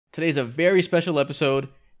Today's a very special episode.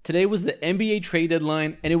 Today was the NBA trade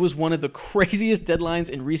deadline, and it was one of the craziest deadlines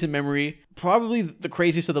in recent memory. Probably the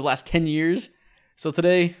craziest of the last 10 years. So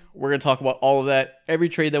today, we're going to talk about all of that. Every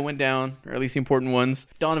trade that went down, or at least the important ones.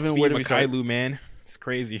 Donovan, where do we start? Man. It's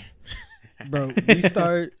crazy. Bro,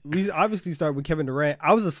 we obviously start with Kevin Durant.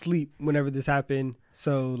 I was asleep whenever this happened.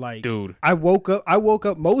 So, like, dude, I woke up.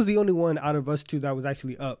 Mo was the only one out of us two that was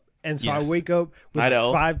actually up. And so I wake up with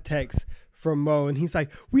 5 texts from Mo, and he's like,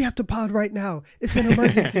 "We have to pod right now. It's an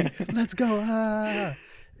emergency. Let's go."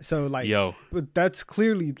 So, like, but that's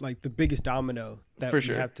clearly like the biggest domino that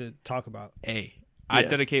we have to talk about. Hey, I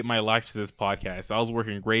dedicate my life to this podcast. I was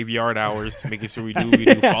working graveyard hours, making sure we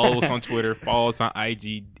do. Follow us on Twitter, follow us on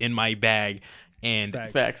IG, in my bag. And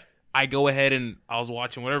Facts. I go ahead and I was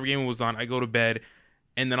watching whatever game was on. I go to bed,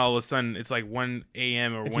 and then all of a sudden it's like 1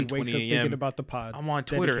 a.m. or 1:20 a.m. Thinking about the pod. I'm on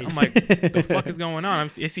Twitter. I'm like, the fuck is going on? I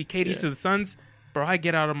see KD to the Suns. Bro, I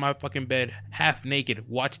get out of my fucking bed half naked,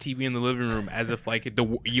 watch TV in the living room as if like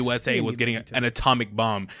the USA was getting an atomic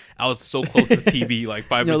bomb. I was so close to the TV, like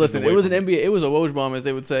 5 minutes away. It was an NBA. It was a Woj bomb, as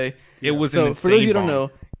they would say. It was an insane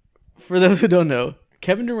bomb. For those who don't know,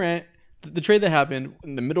 Kevin Durant, the trade that happened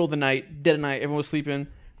in the middle of the night, dead of night, everyone was sleeping.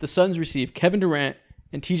 The Suns received Kevin Durant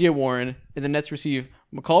and T.J. Warren, and the Nets received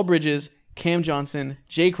Mikal Bridges, Cam Johnson,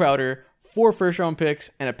 Jay Crowder, 4 first-round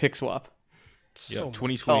picks, and a pick swap. Yeah,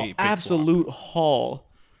 2028 absolute haul.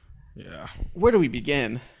 Yeah. Where do we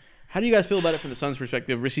begin? How do you guys feel about it from the Suns'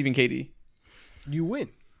 perspective, receiving KD? You win.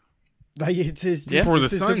 Like it's for the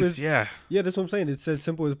Suns, yeah, that's what I'm saying. It's as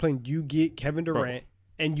simple as playing. You get Kevin Durant,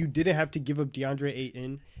 and you didn't have to give up DeAndre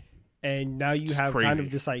Ayton, and now you have kind of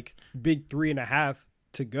this like big 3.5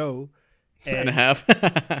 to go.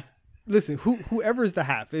 3.5. Listen, whoever is the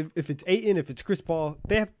half, if it's Ayton, if it's Chris Paul,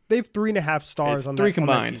 they have 3.5 stars it's on three that,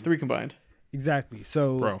 combined. on that team. 3 combined. Exactly.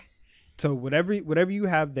 So, whatever you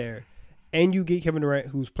have there, and you get Kevin Durant,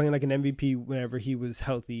 who's playing like an MVP whenever he was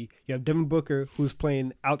healthy. You have Devin Booker, who's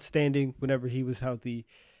playing outstanding whenever he was healthy,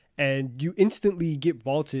 and you instantly get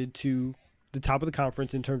vaulted to the top of the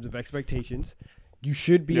conference in terms of expectations. You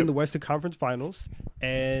should be in the Western Conference Finals,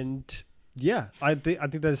 and I think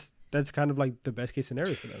that's kind of like the best case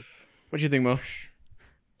scenario for them. What do you think, Mo?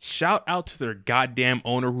 Shout out to their goddamn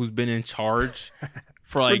owner who's been in charge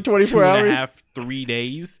for like 24 hours, 3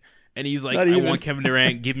 days. And he's like, I want Kevin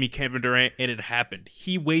Durant, give me Kevin Durant. And it happened.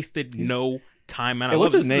 He wasted no time. And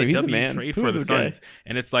what's his name? He's the man. Trade for the Suns.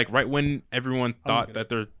 And it's like right when everyone thought that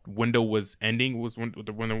their window was ending, was when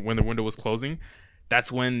the window was closing.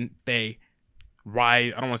 That's when they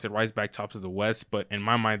rise. I don't want to say rise back top of the West, but in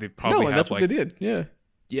my mind, they probably have that's what they did.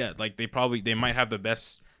 Yeah, like they might have the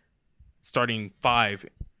best starting 5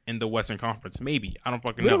 in the Western Conference, maybe. I don't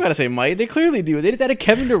fucking know. We don't gotta say might. They clearly do. They just added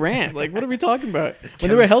Kevin Durant. Like, what are we talking about?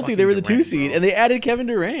 When they were healthy, they were the 2 seed, and they added Kevin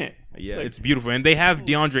Durant. Yeah, it's beautiful. And they have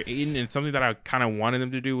DeAndre Ayton, and something that I kind of wanted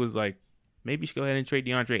them to do was like, maybe you should go ahead and trade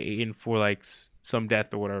DeAndre Ayton for like some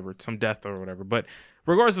death or whatever. But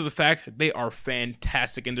regardless of the fact, they are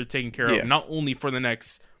fantastic, and they're taken care of not only for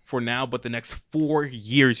now, but the next 4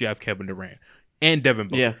 years you have Kevin Durant and Devin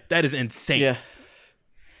Booker. Yeah. That is insane. Yeah.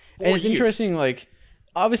 And it's interesting, like,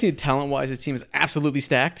 obviously talent-wise, his team is absolutely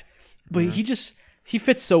stacked, but he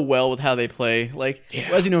fits so well with how they play. Like,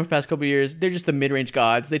 as you know, for the past couple of years, they're just the mid-range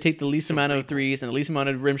gods. They take the least amount of threes and the least amount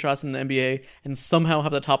of rim shots in the NBA and somehow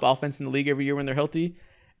have the top offense in the league every year when they're healthy.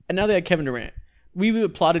 And now they have Kevin Durant. We've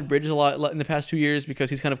applauded Bridges a lot in the past 2 years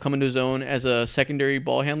because he's kind of come into his own as a secondary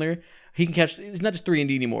ball handler. He can catch, it's not just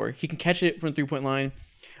 3-and-D anymore. He can catch it from the 3-point line,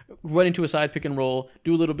 run into a side pick and roll,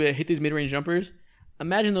 do a little bit, hit these mid-range jumpers.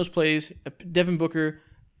 Imagine those plays, Devin Booker,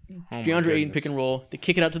 DeAndre Ayton pick and roll. They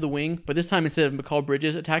kick it out to the wing, but this time instead of Mikal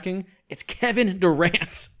Bridges attacking, it's Kevin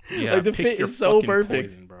Durant. Yeah, like the fit is so perfect,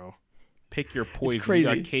 poison, bro. Pick your poison. It's crazy.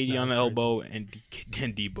 You got KD on the elbow and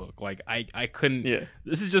D Book. Like I couldn't. Yeah.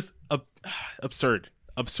 This is just absurd.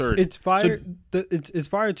 It's fire. It's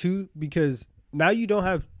fire too because now you don't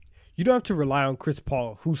have to rely on Chris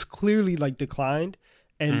Paul, who's clearly like declined,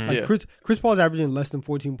 and Chris Paul's averaging less than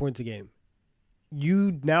 14 points a game.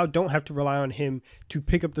 You now don't have to rely on him to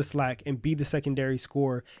pick up the slack and be the secondary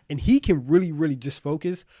scorer. And he can really, really just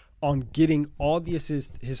focus on getting all the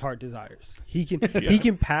assists his heart desires. He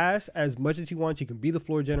can pass as much as he wants. He can be the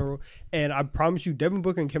floor general. And I promise you, Devin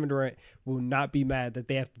Booker and Kevin Durant will not be mad that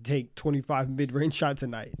they have to take 25 mid-range shots a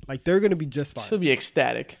night. Like, they're going to be just fine. They'll be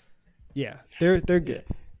ecstatic. Yeah, they're good.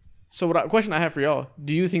 So question I have for y'all,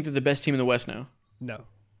 do you think they're the best team in the West now? No.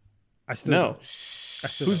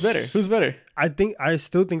 Who's better? I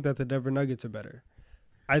still think that the Denver Nuggets are better.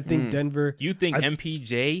 I think Denver. You think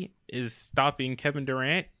MPJ is stopping Kevin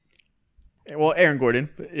Durant? Well, Aaron Gordon,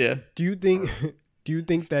 but yeah. Do you think Do you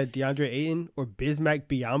think that DeAndre Ayton or Bismack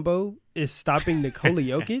Biyombo is stopping Nikola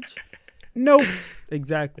Jokic? Nope.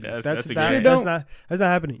 Exactly. That's not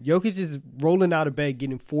happening. Jokic is rolling out of bed,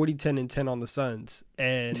 getting 40, 10, and 10 on the Suns.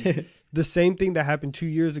 And the same thing that happened 2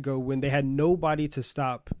 years ago when they had nobody to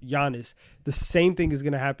stop Giannis, the same thing is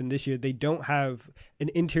going to happen this year. They don't have an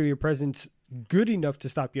interior presence good enough to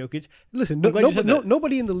stop Jokic. Listen,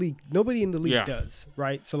 nobody in the league does,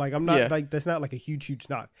 right? So like, I'm not like, that's not like a huge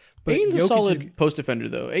knock. But Ayton's a solid post defender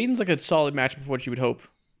though. Ayton's like a solid matchup for what you would hope.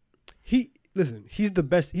 He's the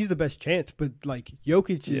best chance, but like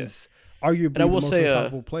Jokic is arguably the most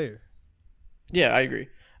unstoppable player. Yeah, I agree.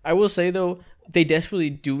 I will say though, they desperately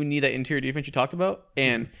do need that interior defense you talked about,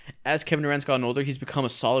 and as Kevin Durant's gotten older, he's become a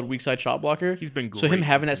solid weak side shot blocker. He's been great. So him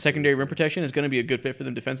having that secondary rim protection is going to be a good fit for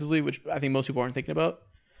them defensively, which I think most people aren't thinking about.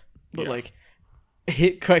 But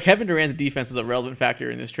Kevin Durant's defense is a relevant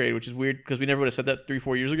factor in this trade, which is weird because we never would have said that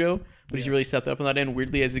 3-4 years ago, but he's really stepped up on that end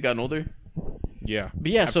weirdly as he's gotten older. Yeah.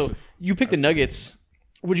 But yeah, so you picked the Nuggets.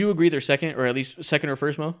 Would you agree they're second, or at least second or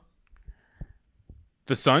first, Mo?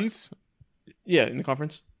 The Suns? Yeah, in the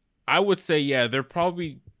conference. I would say, they're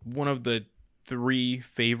probably one of the 3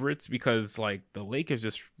 favorites because like the Lakers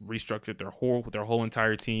just restructured their whole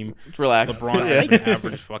entire team. Relax. LeBron has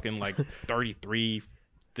averaged fucking like 33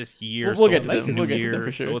 this year. We'll get to them. We'll get to them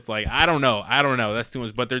for sure. So it's like I don't know. That's too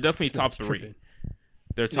much. But they're definitely top 3.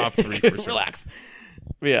 They're top 3 for sure. Relax.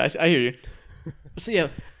 But yeah, I hear you. So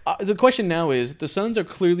the question now is the Suns are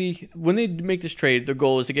clearly, when they make this trade, their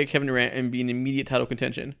goal is to get Kevin Durant and be in immediate title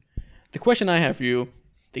contention. The question I have for you,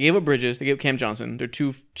 they gave up Bridges, they gave up Cam Johnson. They're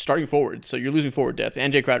 2 starting forwards, so you're losing forward depth.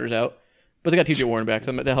 And Jay Crowder's out. But they got TJ Warren back,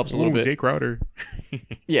 so that helps a little bit. Jay Crowder.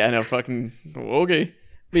 Yeah, I know, fucking, okay.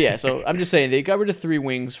 But yeah, so I'm just saying, they got rid of 3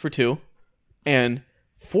 wings for 2. And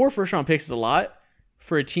 4 first-round picks is a lot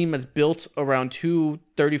for a team that's built around 2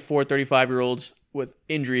 34, 35-year-olds with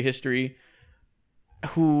injury history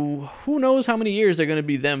who knows how many years they're going to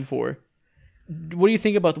be them for. What do you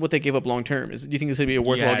think about what they gave up long-term? Do you think this would be a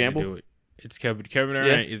worthwhile gamble? Do it. It's Kevin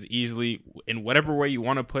Durant is easily, in whatever way you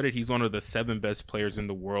want to put it, he's one of the 7 best players in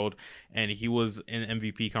the world, and he was in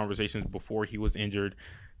MVP conversations before he was injured.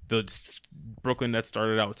 The Brooklyn Nets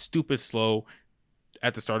started out stupid slow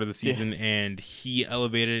at the start of the season, and he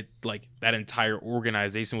elevated like that entire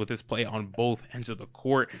organization with his play on both ends of the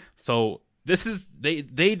court. So this is they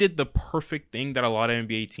did the perfect thing that a lot of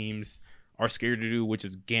NBA teams are scared to do, which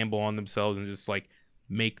is gamble on themselves and just like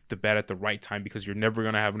make the bet at the right time because you're never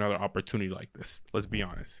going to have another opportunity like this. Let's be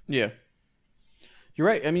honest. Yeah. You're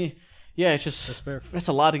right. I mean, yeah, it's just that's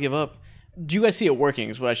a lot to give up. Do you guys see it working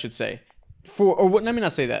is what I should say. Let me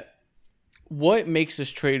not say that. What makes this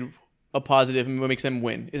trade a positive and what makes them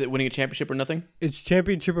win? Is it winning a championship or nothing? It's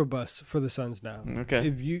championship or bust for the Suns now. Okay.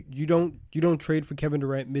 If you don't trade for Kevin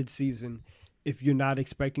Durant mid-season if you're not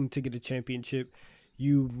expecting to get a championship.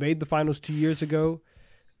 You made the finals 2 years ago.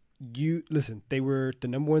 They were the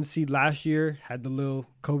number 1 seed last year, had the little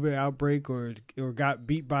COVID outbreak or got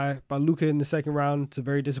beat by Luka in the second round. It's a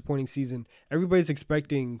very disappointing season. Everybody's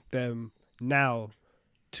expecting them now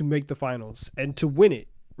to make the finals and to win it,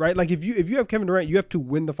 right? Like if you have Kevin Durant, you have to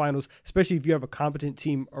win the finals, especially if you have a competent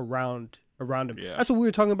team around him. Yeah. That's what we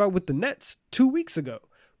were talking about with the Nets 2 weeks ago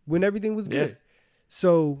when everything was good.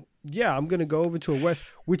 So yeah, I'm gonna go over to a West,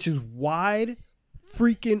 which is wide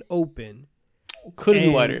freaking open. Couldn't be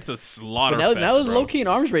wider. It's a slaughter fest. Now it's low key an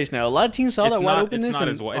arms race now. A lot of teams saw that wide openness. It's not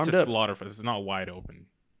as wide. It's a slaughter fest. It's not wide open.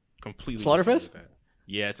 Completely slaughter fest.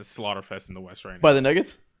 Yeah, it's a slaughter fest in the West right now. By the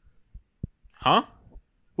Nuggets? Huh?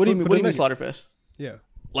 What do you mean slaughter fest? Yeah.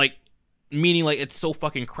 Like meaning like it's so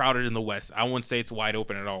fucking crowded in the West. I wouldn't say it's wide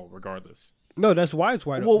open at all, regardless. No, that's why it's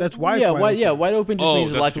wide open. That's why it's wide open. Yeah, wide open just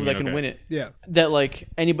means there's a lot of people that can win it. Yeah. That like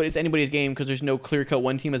it's anybody's game because there's no clear cut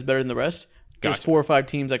one team that's better than the rest. There's 4 or 5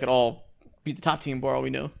 teams that could all beat the top team for all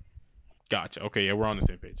we know. Gotcha. Okay, yeah, we're on the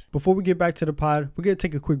same page. Before we get back to the pod, we're going to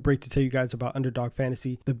take a quick break to tell you guys about Underdog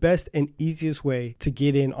Fantasy, the best and easiest way to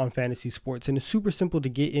get in on fantasy sports. And it's super simple to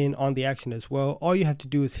get in on the action as well. All you have to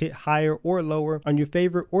do is hit higher or lower on your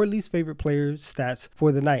favorite or least favorite player's stats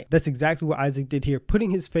for the night. That's exactly what Isaac did here,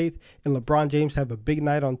 putting his faith in LeBron James to have a big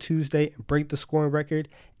night on Tuesday and break the scoring record.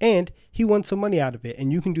 And he won some money out of it.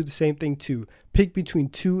 And you can do the same thing too. Pick between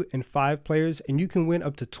 2 and 5 players and you can win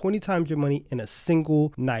up to 20 times your money in a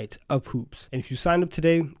single night of hoops. And if you sign up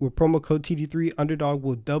today with promo code TD3, Underdog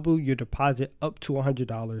will double your deposit up to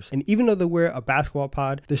 $100. And even though we're a basketball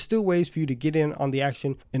pod, there's still ways for you to get in on the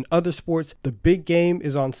action in other sports. The big game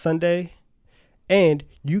is on Sunday. And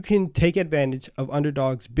you can take advantage of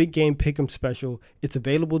Underdog's Big Game Pick'em special. It's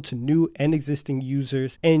available to new and existing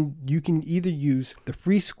users, and you can either use the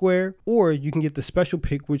free square or you can get the special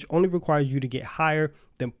pick, which only requires you to get higher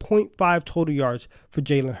than 0.5 total yards for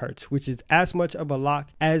Jalen Hurts, which is as much of a lock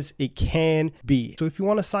as it can be. So if you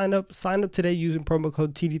want to sign up today using promo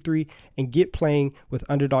code TD3 and get playing with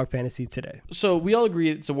Underdog Fantasy today. So we all agree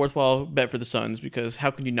it's a worthwhile bet for the Suns because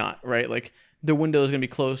how can you not, right? Like their window is going to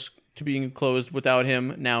be close to being closed without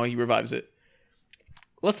him. Now he revives it.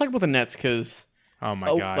 Let's talk about the Nets because, oh my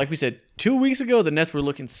God, like we said 2 weeks ago, the Nets were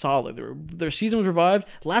looking solid. Their season was revived.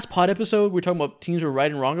 Last pod episode, we were talking about teams we're right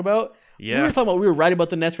and wrong about. Yeah, we were right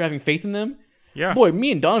about the Nets for having faith in them. Yeah, boy,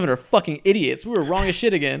 me and Donovan are fucking idiots. We were wrong as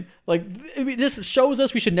shit again. Like this shows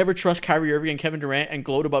us we should never trust Kyrie Irving and Kevin Durant and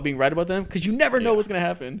gloat about being right about them because you never know what's gonna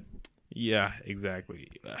happen. Yeah, exactly.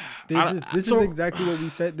 This is exactly what we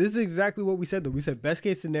said. This is exactly what we said, though. We said best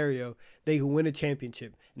case scenario, they can win a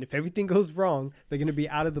championship. And if everything goes wrong, they're going to be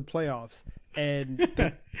out of the playoffs. And,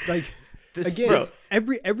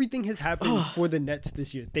 everything has happened for the Nets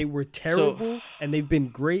this year. They were terrible, and they've been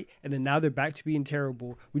great, and then now they're back to being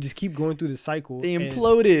terrible. We just keep going through the cycle. They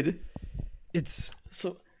imploded. It's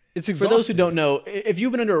exhausting. For those who don't know, if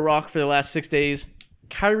you've been under a rock for the last 6 days,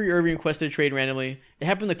 Kyrie Irving requested a trade randomly. It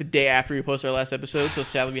happened like the day after we posted our last episode, so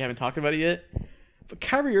sadly we haven't talked about it yet. But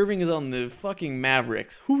Kyrie Irving is on the fucking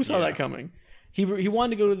Mavericks. Who saw that coming? He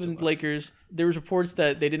wanted to go to the Lakers. There was reports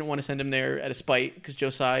that they didn't want to send him there out of spite because Joe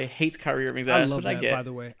Tsai hates Kyrie Irving's ass, which I get. By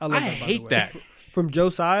the way. I hate that. From Joe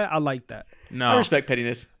Tsai, I like that. No. I respect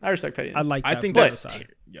pettiness. I like that. I think that's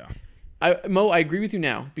Mo, I agree with you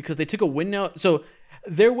now because they took a win now. So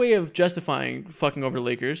their way of justifying fucking over the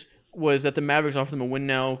Lakers was that the Mavericks offered them a win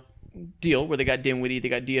now deal where they got Dinwiddie, they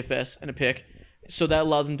got DFS and a pick. So that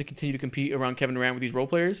allowed them to continue to compete around Kevin Durant with these role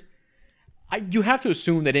players. You have to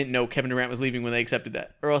assume they didn't know Kevin Durant was leaving when they accepted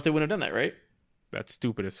that, or else they wouldn't have done that, right? That's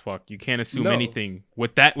stupid as fuck. You can't assume anything.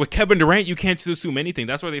 With Kevin Durant, you can't assume anything.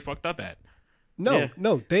 That's where they fucked up at. No.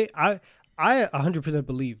 I 100%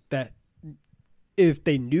 believe that if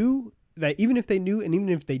they knew that, even if they knew and even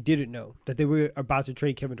if they didn't know that they were about to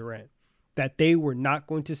trade Kevin Durant, that they were not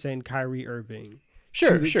going to send Kyrie Irving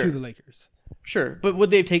to the Lakers. Sure, but would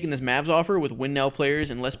they have taken this Mavs offer with win now players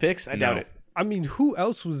and less picks? I doubt it. I mean, who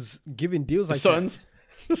else was giving deals like Suns.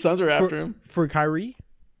 that? The Suns were after him. For Kyrie?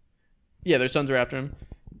 Yeah, their Suns were after him.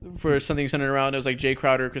 For something centered around, it was like Jay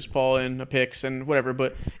Crowder, Chris Paul, and a picks and whatever.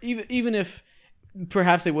 But even if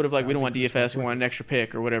perhaps they would have, like, we don't want DFS, we want an extra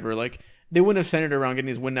pick or whatever, like, they wouldn't have centered around getting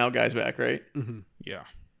these win now guys back, right? Mm-hmm. Yeah.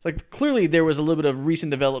 It's like clearly there was a little bit of recent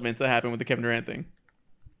development that happened with the Kevin Durant thing.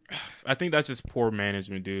 I think that's just poor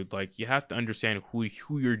management, dude. Like, you have to understand who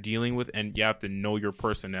you're dealing with, and you have to know your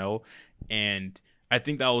personnel. And I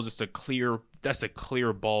think that was just a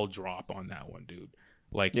clear ball drop on that one, dude.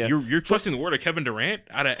 Like, you're trusting the word of Kevin Durant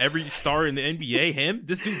out of every star in the NBA. Him,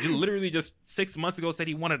 this dude literally just 6 months ago said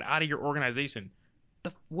he wanted out of your organization.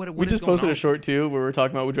 What we just posted a short too where we were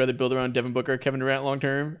talking about would you rather build around Devin Booker or Kevin Durant long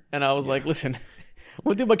term, and I was like, listen.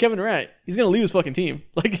 One thing about Kevin Durant, he's gonna leave his fucking team.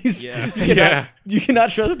 Like you cannot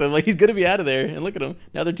trust him. Like he's gonna be out of there. And look at him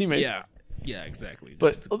now; they're teammates. Yeah, exactly.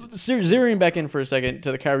 But zeroing back in for a second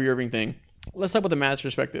to the Kyrie Irving thing, let's talk about the Mavs'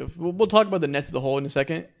 perspective. We'll talk about the Nets as a whole in a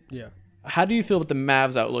second. Yeah. How do you feel about the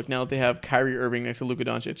Mavs' outlook now that they have Kyrie Irving next to Luka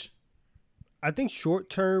Doncic? I think short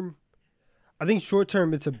term,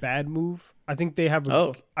 it's a bad move. I think they have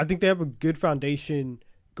a good foundation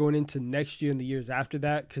going into next year and the years after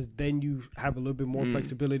that, because then you have a little bit more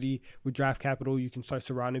flexibility with draft capital. You can start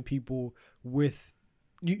surrounding people with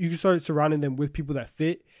you can start surrounding them with people that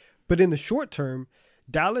fit. But in the short term,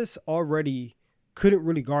 Dallas already couldn't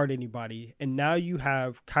really guard anybody, and now you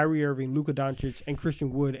have Kyrie Irving, Luka Doncic, and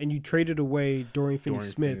Christian Wood, and you traded away Dorian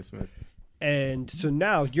Finney-Smith. And so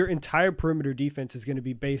now your entire perimeter defense is going to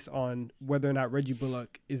be based on whether or not Reggie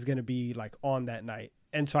Bullock is going to be like on that night.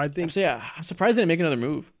 And so I think, I'm surprised they didn't make another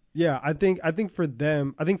move. Yeah, I think for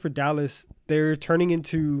Dallas, they're turning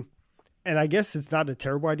into, and I guess it's not a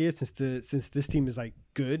terrible idea since this team is like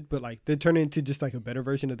good, but like they're turning into just like a better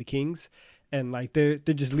version of the Kings, and like they're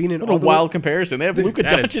just leaning. What a wild comparison! They have Luka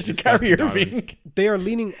Doncic and Kyrie Irving. They are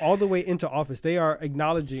leaning all the way into offense. They are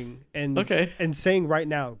acknowledging and saying right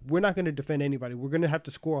now, we're not going to defend anybody. We're going to have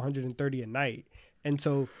to score 130 a night, and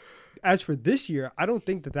so. As for this year, I don't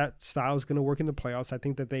think that style is going to work in the playoffs. I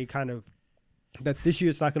think that that this year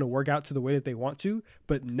it's not going to work out to the way that they want to.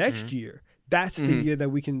 But next year, that's the year that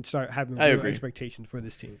we can start having real expectations for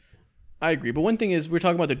this team. I agree. But one thing is, we're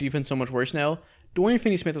talking about their defense so much worse now. Dorian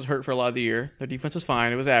Finney-Smith was hurt for a lot of the year. Their defense was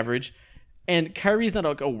fine. It was average. And Kyrie's not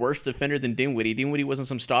like a worse defender than Dinwiddie. Dinwiddie wasn't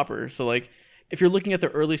some stopper. So, like, if you're looking at the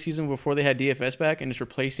early season before they had DFS back and just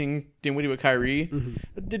replacing Dinwiddie with Kyrie,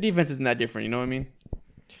 the defense isn't that different. You know what I mean?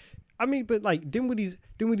 I mean, but like Dinwiddie's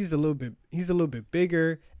a little bit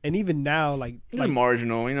bigger, and even now, he's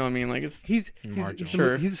marginal. You know what I mean? Like he's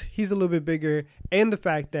a little bit bigger, and the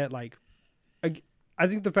fact that I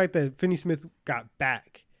think the fact that Finney-Smith got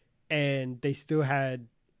back, and they still had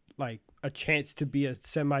like a chance to be a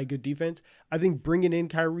semi good defense. I think bringing in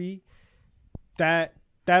Kyrie, that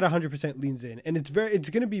 100% leans in, and it's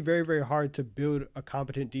going to be very, very hard to build a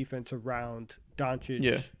competent defense around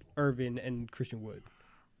Doncic, Irvin, and Christian Wood.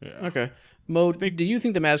 Yeah. Okay, Mo, do you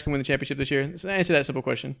think the Mavs can win the championship this year? Answer that simple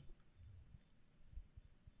question.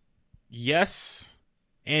 Yes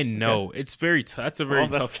and no. Okay. It's very that's a very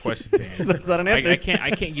tough question to answer. That's not an answer. I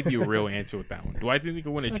can't give you a real answer with that one. Do I think they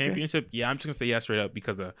can win a championship? Yeah, I'm just gonna say yes straight up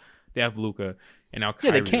because they have Luka and now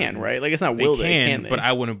Kyrie. Yeah, they can, right? Like it's not will they can, but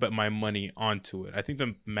I wouldn't bet my money onto it. I think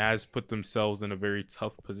the Mavs put themselves in a very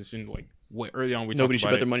tough position. Like early on, nobody should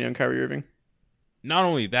bet their money on Kyrie Irving. Not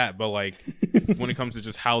only that, but like when it comes to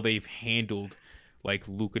just how they've handled like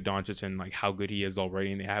Luka Doncic and like how good he is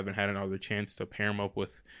already, and they haven't had another chance to pair him up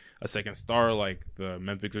with a second star like the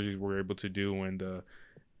Memphis Grizzlies were able to do, and a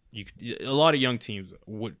lot of young teams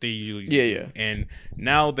what they usually do. And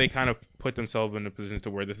now they kind of put themselves in a position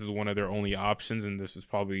to where this is one of their only options, and this is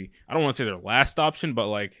probably, I don't want to say their last option, but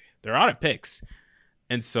like they're out of picks,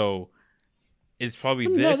 and so it's probably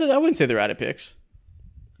this. No, I wouldn't say they're out of picks.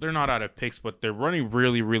 They're not out of picks, but they're running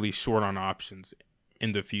really, really short on options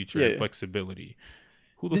in the future and flexibility.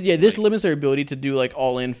 This limits their ability to do like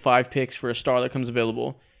all in 5 picks for a star that comes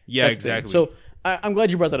available. Yeah, that's exactly. So I'm glad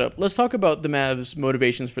you brought that up. Let's talk about the Mavs'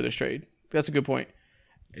 motivations for this trade. That's a good point.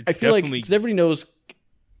 I feel like because everybody knows.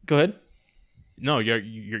 Go ahead. No,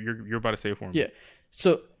 you're about to say it for me. Yeah.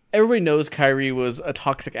 So everybody knows Kyrie was a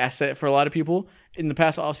toxic asset for a lot of people. In the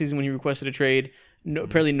past offseason when he requested a trade,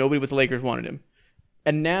 apparently nobody with the Lakers wanted him.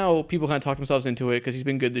 And now people kind of talk themselves into it because he's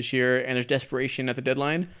been good this year and there's desperation at the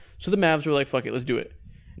deadline. So the Mavs were like, fuck it, let's do it.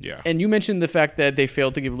 Yeah. And you mentioned the fact that they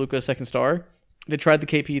failed to give Luka a second star. They tried the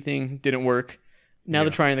KP thing, didn't work. Now they're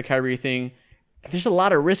trying the Kyrie thing. There's a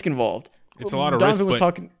lot of risk involved. It's a lot of risk,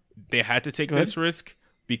 but they had to take this risk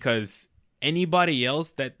because anybody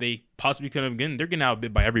else that they possibly could have gotten, they're getting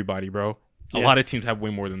outbid by everybody, bro. A lot of teams have way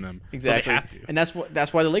more than them. Exactly. So they have to. And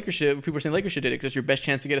that's why the Lakers should. People are saying Lakers should did it because it's your best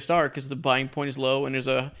chance to get a star because the buying point is low and there's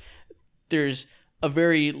a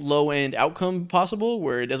very low end outcome possible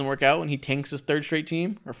where it doesn't work out and he tanks his third straight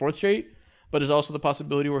team or fourth straight. But there's also the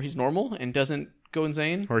possibility where he's normal and doesn't go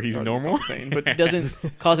insane. Or he's normal, but doesn't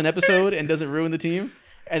cause an episode and doesn't ruin the team.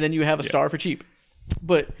 And then you have a star for cheap.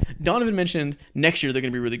 But Donovan mentioned next year they're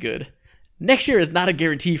going to be really good. Next year is not a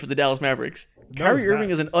guarantee for the Dallas Mavericks. No, Kyrie Irving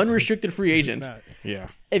is an unrestricted free agent. Yeah.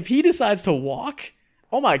 If he decides to walk,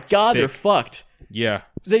 oh my God, they're fucked. Yeah.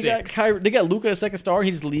 They got Luka a second star.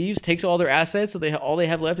 He just leaves, takes all their assets, so all they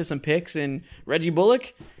have left is some picks and Reggie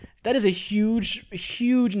Bullock. That is a huge,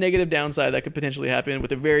 huge negative downside that could potentially happen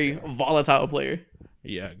with a very volatile player.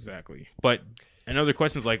 Yeah, exactly. But another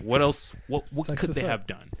question is like, what else? What could they have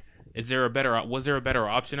done? Was there a better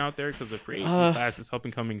option out there? Because the free agent class this up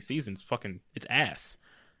and coming season is it's ass.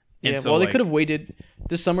 And so, they could have waited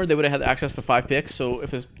this summer. They would have had access to 5 picks. So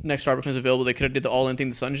if the next star becomes available, they could have did the all-in thing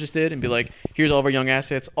the Suns just did and be like, here's all of our young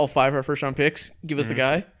assets, all 5 of our first-round picks. Give us the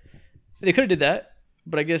guy. They could have did that.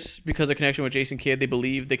 But I guess because of connection with Jason Kidd, they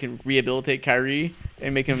believe they can rehabilitate Kyrie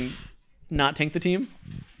and make him not tank the team.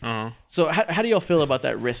 Uh-huh. So how do y'all feel about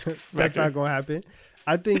that risk factor? That's not going to happen.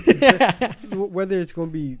 I think whether it's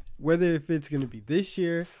going to be this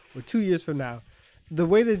year or 2 years from now, the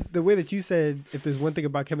way that you said, if there's one thing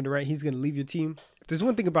about Kevin Durant, he's going to leave your team. If there's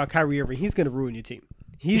one thing about Kyrie Irving, he's going to ruin your team.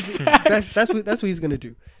 That's what he's going to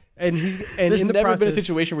do. And there's never been a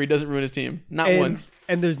situation where he doesn't ruin his team, not once.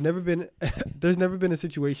 And there's never been a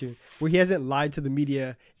situation where he hasn't lied to the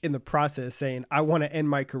media in the process, saying, "I want to end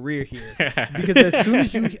my career here." Because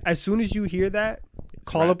as soon as you hear that,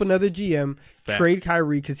 call up another GM, trade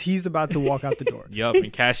Kyrie because he's about to walk out the door. Yup,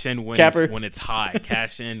 and cash in when it's high.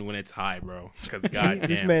 Cash in when it's high, bro. Because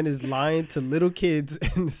this man is lying to little kids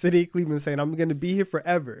in the city of Cleveland, saying, "I'm going to be here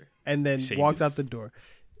forever," and then walks out the door.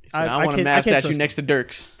 I want a Mavs statue next to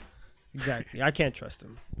Dirk's. Exactly. I can't trust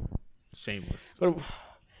him. Shameless. But,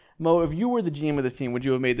 Mo, if you were the GM of this team, would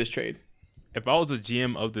you have made this trade? If I was the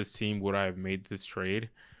GM of this team, would I have made this trade?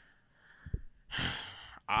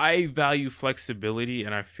 I value flexibility,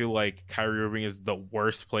 and I feel like Kyrie Irving is the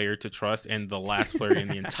worst player to trust and the last player in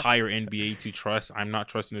the entire NBA to trust. I'm not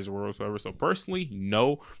trusting his word whatsoever. So personally,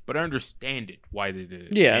 no, but I understand it, why they did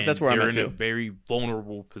it. Yeah, and that's where I'm at too. They're in a very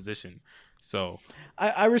vulnerable position. So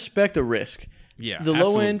I respect the risk. Yeah, the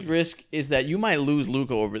low end risk is that you might lose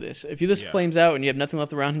Luka over this. If you just flames out and you have nothing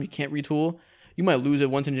left around him, you can't retool. You might lose a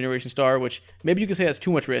once in a generation star, which maybe you could say that's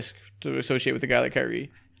too much risk to associate with a guy like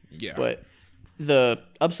Kyrie. Yeah, but the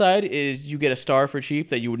upside is you get a star for cheap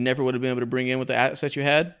that you would never would have been able to bring in with the assets you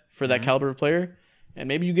had for that caliber of player. And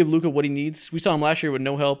maybe you give Luka what he needs. We saw him last year with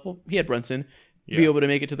no help. Well, he had Brunson. Be able to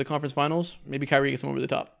make it to the conference finals. Maybe Kyrie gets him over the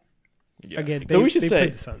top. Yeah. Again, we should say,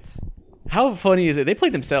 played the Suns. How funny is it? They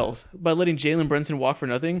played themselves by letting Jalen Brunson walk for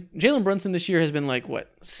nothing. Jalen Brunson this year has been like,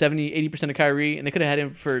 70, 80% of Kyrie, and they could have had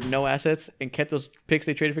him for no assets and kept those picks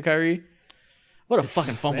they traded for Kyrie. What a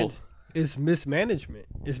fucking fumble. It's mismanagement.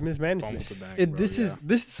 This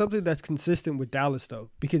is something that's consistent with Dallas, though,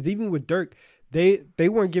 because even with Dirk, they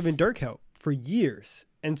weren't giving Dirk help for years.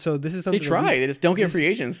 And so this is something they try. They just don't get free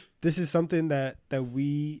agents. This is something that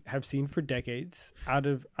we have seen for decades out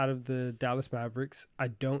of the Dallas Mavericks. I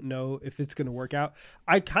don't know if it's going to work out.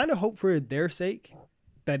 I kind of hope for their sake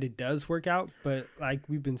that it does work out, but like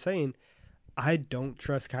we've been saying, I don't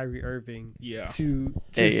trust Kyrie Irving. Yeah.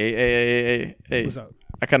 Hey. What's up?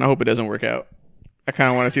 I kind of hope it doesn't work out. I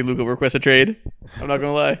kind of want to see Luka request a trade. I'm not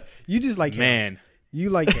gonna lie. You just like man. Chaos. You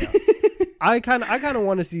like chaos. I kind of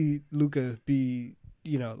want to see Luka be,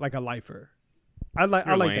 like a lifer. I like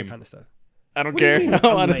that kind of stuff. I don't care.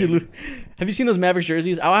 Honestly, have you seen those Mavericks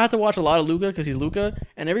jerseys? I have to watch a lot of Luka because he's Luka,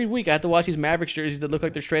 and every week I have to watch these Mavericks jerseys that look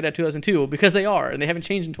like they're straight out 2002 because they are, and they haven't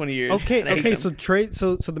changed in 20 years. Okay. So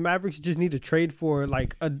the Mavericks just need to trade for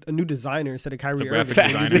like a new designer instead of Kyrie Irving.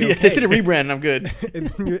 Facts. They did a rebrand, and I'm good.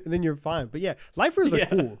 and then you're fine. But yeah, lifers are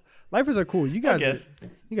cool. Lifers are cool. You guys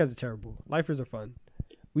are terrible. Lifers are fun.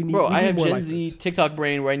 I have Gen Z TikTok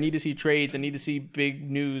brain where I need to see trades, I need to see big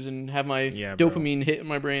news, and have my dopamine hit in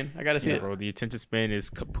my brain. I gotta see it. Bro, the attention span is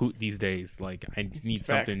kaput these days. Like, I need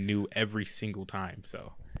something new every single time.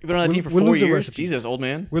 So you've been on that team for 4 years. Recipes. Jesus, old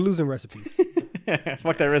man. We're losing recipes.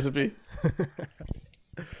 Fuck that recipe.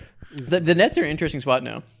 The Nets are an interesting spot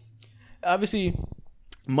now. Obviously,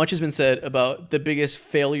 much has been said about the biggest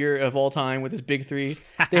failure of all time with this big three.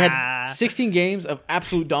 They had 16 games of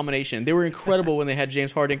absolute domination. They were incredible when they had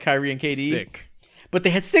James Harden, Kyrie, and KD. Sick. But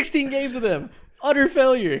they had 16 games of them. Utter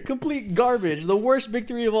failure. Complete garbage. Sick. The worst big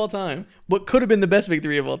three of all time. What could have been the best big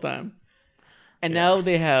three of all time. And now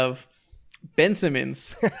they have Ben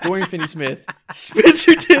Simmons, Dorian Finney-Smith,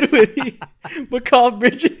 Spencer Dinwiddie, Mikal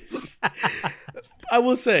Bridges. I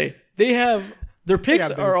will say, they have... Their picks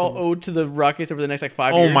are all owed to the Rockets over the next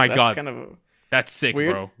 5 years. Oh my God. That's sick,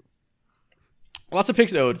 weird. Bro. Lots of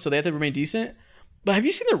picks owed, so they have to remain decent. But have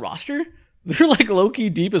you seen their roster? They're like low-key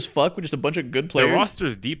deep as fuck with just a bunch of good players. Their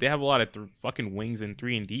roster's deep. They have a lot of fucking wings and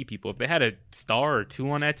 3-and-D people. If they had a star or two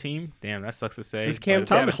on that team, damn, that sucks to say. This Cam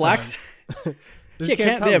Thomas. They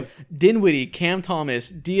have Dinwiddie, Cam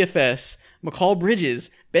Thomas, DFS, McCall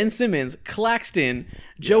Bridges, Ben Simmons, Claxton,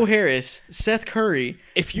 Joe Harris, Seth Curry.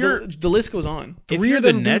 The list goes on. Three of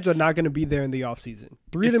them dudes are not going to be there in the offseason.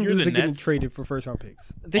 Three of them dudes are getting traded for first-round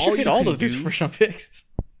picks. They should trade all those dudes for first-round picks.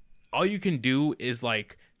 All you can do is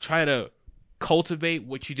like try to cultivate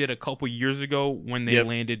what you did a couple years ago when they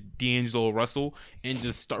landed D'Angelo Russell and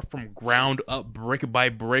just start from ground up, brick by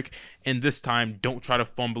brick. And this time, don't try to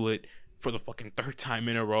fumble it for the fucking third time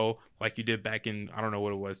in a row like you did back in, I don't know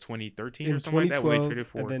what it was, 2013 or something like that, when they traded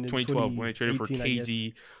for 2012, when they traded for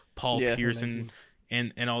KG, Paul Pierce,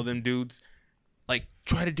 and all them dudes. Like,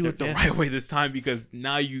 try to do it the right way this time, because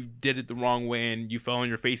now you did it the wrong way and you fell on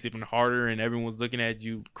your face even harder and everyone's looking at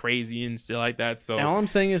you crazy and shit like that. So and all I'm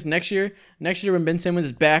saying is next year when Ben Simmons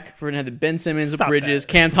is back, we're going to have the Ben Simmons, the Bridges,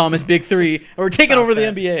 Cam Thomas, big three, and we're taking over the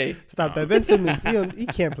NBA. Stop that. Ben Simmons, he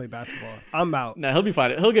can't play basketball. I'm out. No, he'll be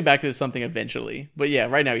fine. He'll get back to something eventually. But yeah,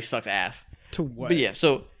 right now he sucks ass. To what? But yeah,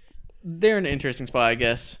 so they're in an interesting spot, I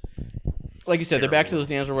guess. Like you said, they're back to those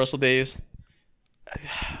D'Angelo Russell days.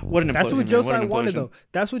 What an implosion. That's what Josiah wanted, though.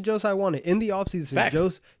 That's what Josiah wanted in the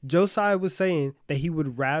offseason. Josiah was saying that he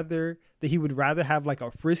would rather have like a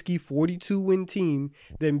frisky 42-win team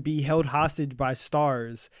than be held hostage by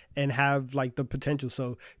stars and have like the potential.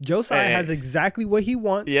 So Josiah has exactly what he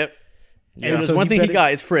wants. Yep. And there's one thing he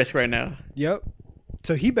got is Frisk right now. Yep.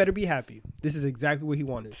 So he better be happy. This is exactly what he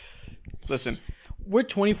wanted. Listen, we're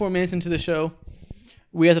 24 minutes into the show.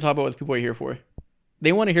 We have to talk about what the people are here for.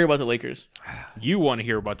 They want to hear about the Lakers. You want to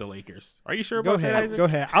hear about the Lakers. Are you sure about that, Isaac? Go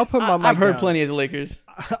ahead. I'll put my mic down. I've heard plenty of the Lakers.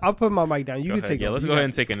 I'll put my mic down. You can take it. Yeah, let's go ahead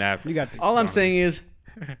and take a nap. You got this. All I'm saying is,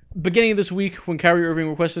 beginning of this week, when Kyrie Irving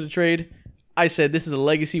requested a trade, I said this is a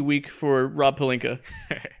legacy week for Rob Pelinka.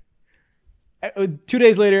 2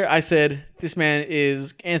 days later, I said this man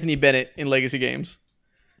is Anthony Bennett in legacy games.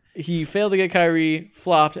 He failed to get Kyrie,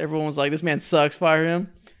 flopped. Everyone was like, this man sucks, fire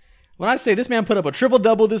him. When I say this man put up a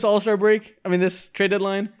triple-double this All-Star break, this trade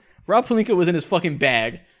deadline, Rob Pelinka was in his fucking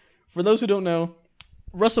bag. For those who don't know,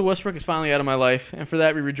 Russell Westbrook is finally out of my life, and for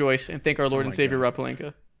that we rejoice and thank our Lord and Savior, Rob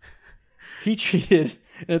Pelinka. He traded,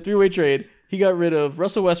 in a three-way trade, he got rid of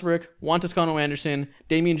Russell Westbrook, Juan Toscano Anderson,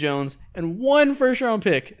 Damian Jones, and one first-round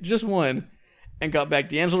pick, just one, and got back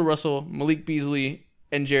D'Angelo Russell, Malik Beasley,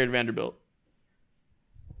 and Jared Vanderbilt.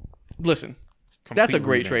 Listen, that's a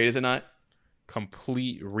great trade, is it not?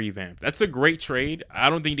 Complete revamp. That's a great trade. I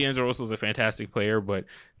don't think D'Angelo Russell is a fantastic player, but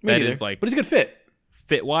that is but he's a good fit.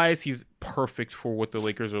 Fit-wise, he's perfect for what the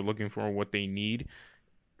Lakers are looking for and what they need.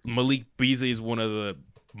 Malik Beasley is one of the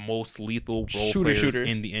most lethal role players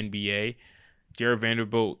in the NBA. Jared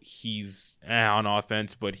Vanderbilt, he's on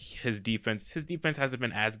offense, but his defense hasn't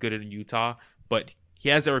been as good in Utah, but he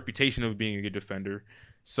has a reputation of being a good defender.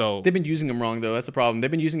 So they've been using him wrong, though. That's the problem.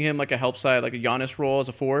 They've been using him like a help side, like a Giannis role as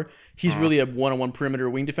a 4. He's really a one-on-one perimeter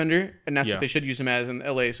wing defender, and that's what they should use him as in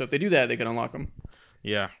LA. So if they do that, they can unlock him.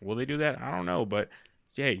 Yeah. Will they do that? I don't know, but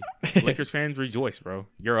hey, Lakers fans rejoice, bro.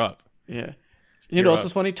 You're up. Yeah. You know what else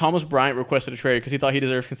is funny? Thomas Bryant requested a trade because he thought he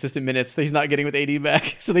deserved consistent minutes that he's not getting with AD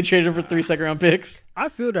back. So they traded him for 3 second-round picks. I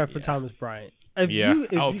feel that for Thomas Bryant.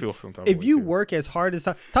 I'll feel for him. If you work as hard as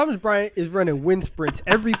Thomas Bryant is running wind sprints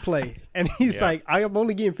every play, and he's like, I am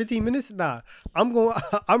only getting 15 minutes. Nah, I'm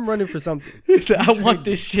running for something. He said, I want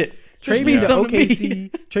this shit. Trade me to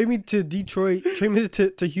OKC. Trade me to Detroit. Trade me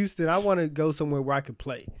to Houston. I want to go somewhere where I could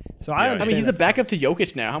play. So I understand. He's the backup to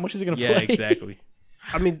Jokic now. How much is he going to play? Yeah, exactly.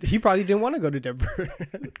 He probably didn't want to go to Denver.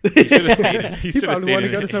 He should have stayed. He should have probably wanted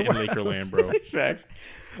to go to in somewhere Lakerland, bro. Facts.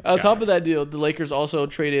 On top of that deal, the Lakers also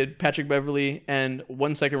traded Patrick Beverley and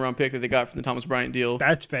 1 second-round pick that they got from the Thomas Bryant deal.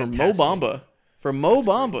 That's fantastic. For Mo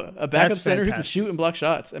Bamba, a backup center who can shoot and block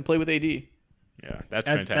shots and play with AD. Yeah, that's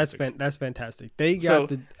fantastic. That's fantastic. They got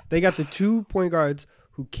the 2 point guards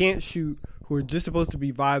who can't shoot, who are just supposed to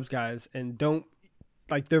be vibes guys, and don't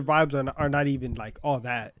like their vibes are not even like all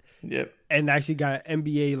that. Yep. And actually got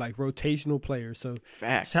NBA like rotational players. So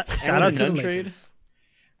facts. Shout out to the trade. Lakers.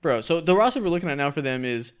 Bro, so the roster we're looking at now for them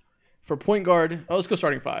is for point guard. Let's go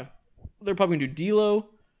starting 5. They're probably going to do D'Lo,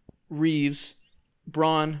 Reeves,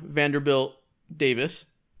 Braun, Vanderbilt, Davis.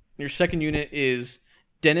 Your second unit is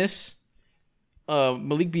Dennis,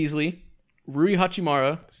 Malik Beasley, Rui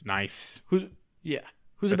Hachimura. It's nice. Who's a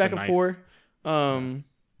backup 4? Who am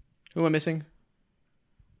I missing?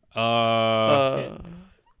 Who am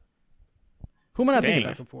I not thinking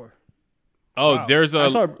backup 4? Oh, wow. There's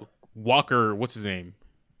Walker. What's his name?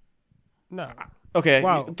 No. Okay.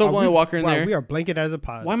 Wow. Throw Walker in there. We are blanking as a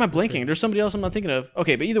pod. Why am I blanking? There's somebody else I'm not thinking of.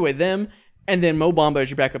 Okay, but either way, them and then Mo Bamba as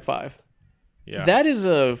your backup 5. Yeah. That is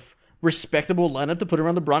a respectable lineup to put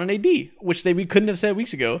around LeBron and AD, which we couldn't have said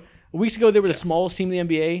weeks ago. Weeks ago, they were the smallest team in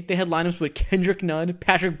the NBA. They had lineups with Kendrick Nunn,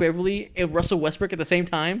 Patrick Beverley, and Russell Westbrook at the same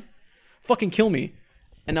time. Fucking kill me.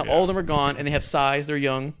 And now all of them are gone, and they have size. They're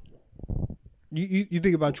young. You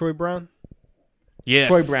think about Troy Brown? Yes.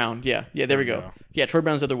 Troy Brown. Yeah, there we go. Yeah, Troy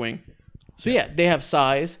Brown's the other wing. So they have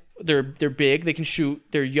size. They're big. They can shoot.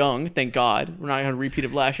 They're young. Thank God. We're not going to repeat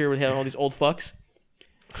of last year where they had all these old fucks.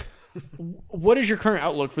 What is your current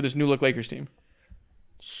outlook for this new look Lakers team?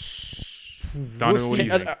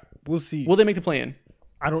 We'll see. Will they make the play-in?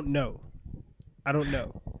 I don't know.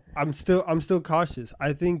 I'm still cautious.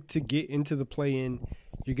 I think to get into the play-in,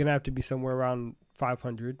 you're gonna have to be somewhere around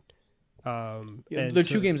 500. They're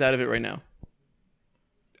 2 games out of it right now.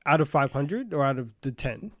 Out of 500 or out of the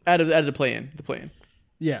 10? Out of the play-in. The play-in.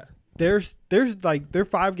 Yeah, there's like they're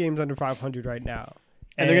 5 games under 500 right now,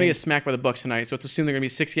 and they're gonna get smacked by the Bucks tonight. So it's assumed they're gonna be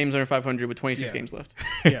 6 games under 500 with 26 games left.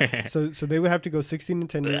 Yeah, so they would have to go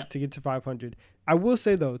 16-10 to get to 500. I will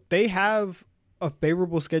say though, they have a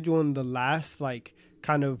favorable schedule in the last like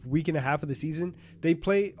kind of week and a half of the season. They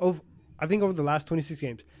play over the last 26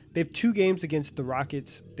 games. They have 2 games against the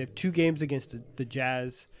Rockets. They have 2 games against the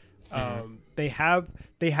Jazz. They have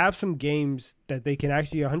some games that they can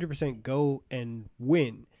actually 100% go and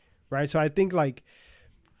win, right? So I think that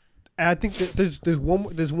there's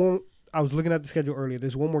one. I was looking at the schedule earlier.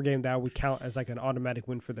 There's one more game that I would count as like an automatic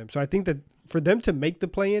win for them. So I think that for them to make the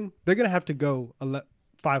play-in, they're gonna have to go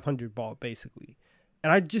 500 ball basically,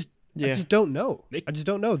 and I just don't know. I just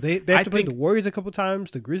don't know. They have to play the Warriors a couple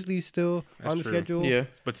times. The Grizzlies still on the schedule. Yeah,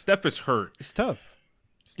 but Steph is hurt. It's tough.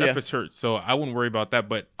 Steph is hurt, so I wouldn't worry about that.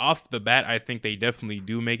 But off the bat, I think they definitely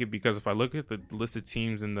do make it because if I look at the list of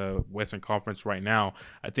teams in the Western Conference right now,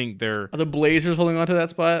 I think are the Blazers holding on to that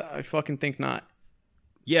spot? I fucking think not.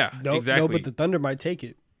 Yeah, exactly. No, but the Thunder might take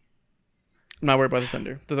it. I'm not worried about the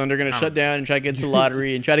Thunder. The Thunder are going to shut down and try to get into the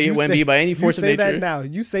lottery and try to get Wemby by any force of nature.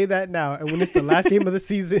 You say that now. And when it's the last game of the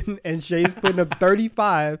season and Shea's putting up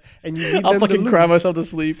 35 and you need I'll them fucking to cry lose, myself to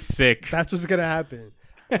sleep. Sick. that's what's going to happen.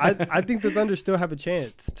 I think the Thunder still have a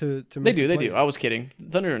chance to They do. I was kidding.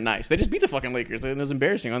 The Thunder are nice. They just beat the fucking Lakers. And it was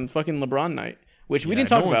embarrassing on fucking LeBron night, which we didn't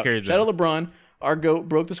talk about. Shout out LeBron. Our GOAT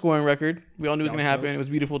broke the scoring record. We all knew it was going to happen. It was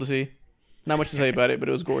beautiful to see. Not much to say about it, but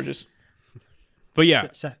it was gorgeous. But yeah.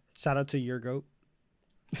 Shout out to your GOAT.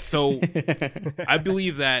 So I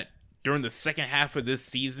believe that during the second half of this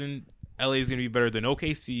season, LA is going to be better than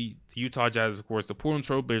OKC, the Utah Jazz, of course, the Portland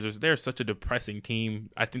Trail Blazers. They're such a depressing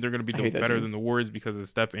team. I think they're going to be better than the Warriors because of the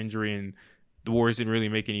Steph injury, and the Warriors didn't really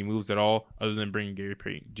make any moves at all other than bringing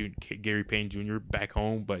Gary Payne Jr. back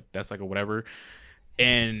home, but that's like a whatever.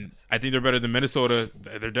 And I think they're better than Minnesota.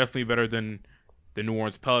 They're definitely better than the New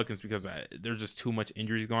Orleans Pelicans because there's just too much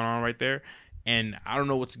injuries going on right there. And I don't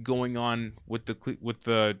know what's going on with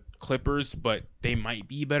the Clippers, but they might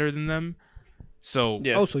be better than them. So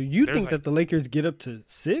so you think that the Lakers get up to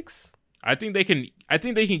 6? I think they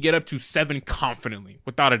can get up to 7 confidently,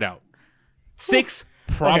 without a doubt. 6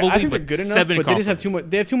 probably. I think they're good enough, but they just have too much.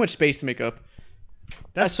 They have too much space to make up.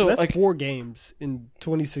 That's like 4 games in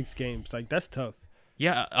 26 games. Like that's tough.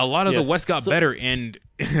 Yeah, a lot of the West got better, and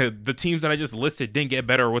the teams that I just listed didn't get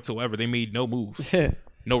better whatsoever. They made no moves.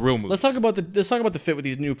 No real moves. Let's talk about the fit with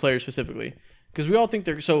these new players specifically, because we all think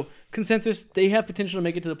they're consensus. They have potential to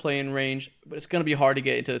make it to the play-in range, but it's going to be hard to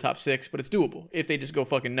get into the top 6. But it's doable if they just go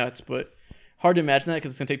fucking nuts. But hard to imagine that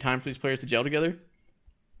because it's going to take time for these players to gel together.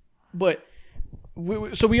 But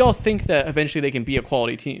we all think that eventually they can be a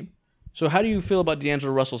quality team. So how do you feel about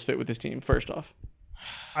D'Angelo Russell's fit with this team? First off,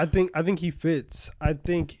 I think he fits. I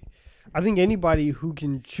think anybody who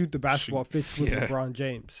can shoot the basketball fits with LeBron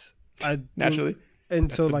James. Naturally. And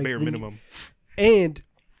that's so the like bare minimum. And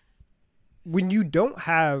when you don't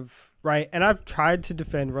have and I've tried to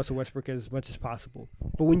defend Russell Westbrook as much as possible,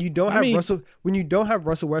 but when you don't have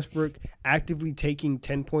Russell Westbrook actively taking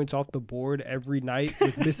 10 points off the board every night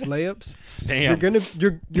with missed layups,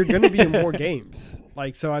 you're gonna be in more games.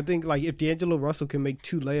 Like so, I think like if D'Angelo Russell can make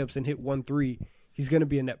 2 layups and hit 1 3, he's gonna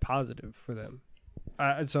be a net positive for them.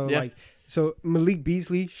 So Malik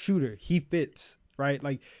Beasley, shooter, he fits right.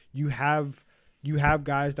 Like you have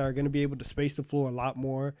guys that are going to be able to space the floor a lot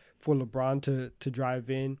more for LeBron to drive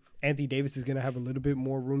in. Anthony Davis is going to have a little bit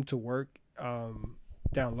more room to work down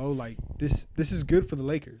low. Like this is good for the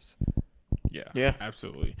Lakers. Yeah,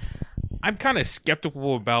 absolutely. I'm kind of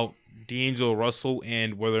skeptical about D'Angelo Russell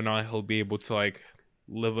and whether or not he'll be able to like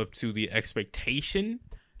live up to the expectation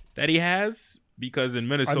that he has because in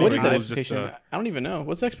Minnesota, what is that expectation? I don't even know.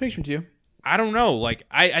 What's the expectation to you? I don't know. Like,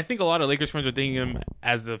 I think a lot of Lakers fans are thinking him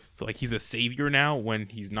as if like he's a savior now when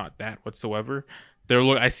he's not that whatsoever.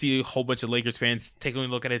 I see a whole bunch of Lakers fans taking a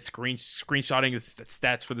look at his screenshotting his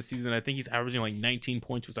stats for the season. I think he's averaging like 19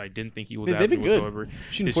 points, which I didn't think he was averaging whatsoever.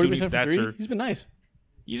 Shooting 40% from 3. He's been nice.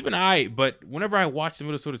 He's been alright, but whenever I watch the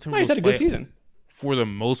Minnesota Timberwolves he's had a good season. For the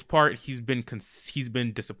most part, he's been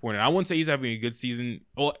disappointed. I wouldn't say he's having a good season.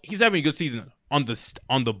 Well, he's having a good season on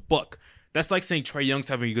the book. That's like saying Trae Young's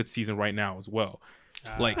having a good season right now as well.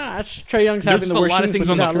 Trae Young's having the worst season. Things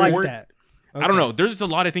on the court. Like that. Okay. I don't know. There's just a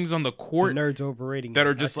lot of things on the court. The nerds overrating that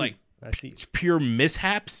are just pure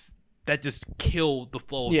mishaps that just kill the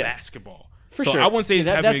flow of basketball. For sure. I wouldn't say he's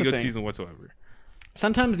having a good season whatsoever.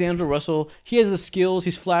 Sometimes D'Angelo Russell, he has the skills.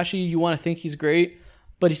 He's flashy. You want to think he's great,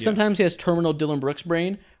 but sometimes he has terminal Dylan Brooks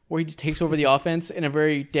brain where he just takes over the offense in a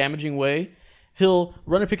very damaging way. He'll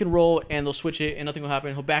run a pick and roll, and they'll switch it, and nothing will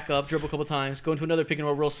happen. He'll back up, dribble a couple times, go into another pick and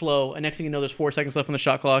roll real slow, and next thing you know, there's 4 seconds left on the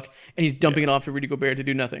shot clock, and he's dumping it off to Rudy Gobert to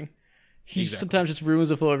do nothing. He sometimes just ruins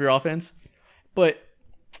the flow of your offense. But,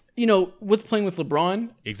 with playing with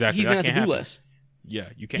LeBron, he's going to have to do less. Yeah,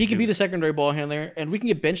 you can't. He can be the secondary ball handler, and we can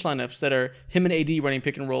get bench lineups that are him and AD running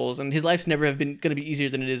pick and rolls, and his life's never going to be easier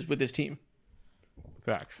than it is with this team.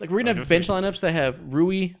 Facts. Like, we're going to have bench lineups that have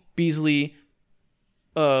Rui, Beasley,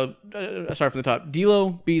 start from the top. D'Lo,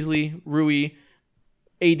 Beasley, Rui,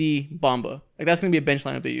 AD, Bamba. Like that's gonna be a bench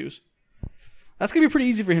lineup they use. That's gonna be pretty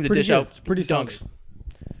easy for him to dish out. It's pretty dunks.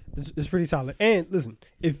 Solid. It's pretty solid. And listen,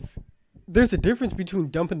 if there's a difference between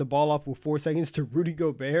dumping the ball off with 4 seconds to Rudy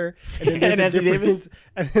Gobert, and then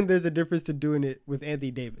there's a difference to doing it with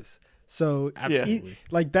Anthony Davis. So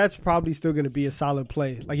that's probably still gonna be a solid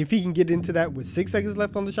play. Like if he can get into that with 6 seconds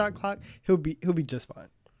left on the shot clock, he'll be just fine.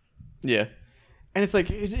 Yeah. And it's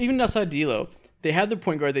like, even outside D'Lo, they have the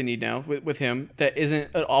point guard they need now with him that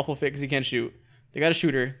isn't an awful fit because he can't shoot. They got a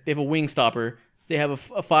shooter. They have a wing stopper. They have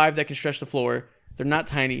a 5 that can stretch the floor. They're not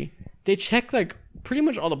tiny. They check, like, pretty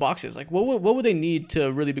much all the boxes. Like, what would they need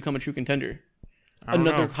to really become a true contender?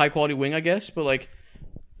 another high quality wing, I guess. But like,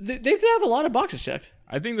 they have a lot of boxes checked.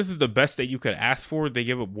 I think this is the best that you could ask for. They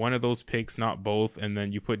give up one of those picks, not both, and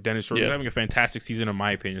then you put Dennis Schroeder, who's having a fantastic season in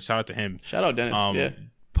my opinion. Shout out to him. Shout out Dennis.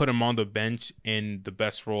 Put him on the bench in the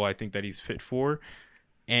best role I think that he's fit for.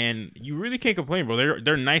 And you really can't complain, bro.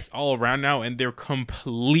 They're nice all around now, and they're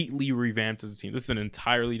completely revamped as a team. This is an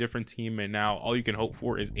entirely different team, and now all you can hope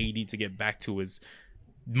for is AD to get back to his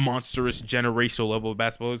monstrous generational level of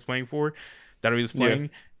basketball he's playing for, that he's playing.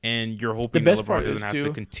 And you're hoping that LeBron doesn't have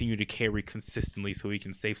to continue to carry consistently so he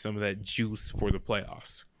can save some of that juice for the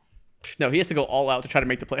playoffs. No, he has to go all out to try to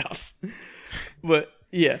make the playoffs. But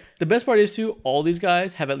yeah, the best part is too, all these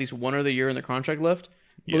guys have at least one other year in their contract left.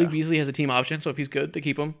 Willie Beasley has a team option, so if he's good, they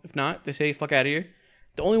keep him. If not, they say, fuck out of here.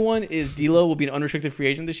 The only one is D'Lo will be an unrestricted free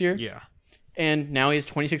agent this year. Yeah. And now he has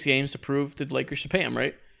 26 games to prove that the Lakers should pay him,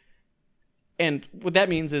 right? And what that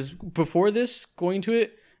means is, before this, going to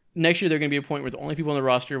it, next year they're going to be a point where the only people on the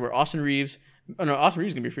roster were Austin Reeves is going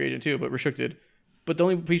to be a free agent too, but restricted. But the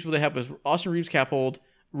only people they have was Austin Reeves cap hold,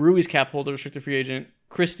 Rui's cap hold, a restricted free agent,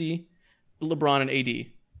 Christie, LeBron, and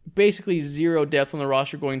AD. Basically zero depth on the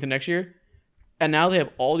roster going into next year. And now they have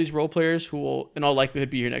all these role players who will, in all likelihood,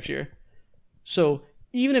 be here next year. So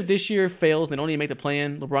even if this year fails and they don't even make the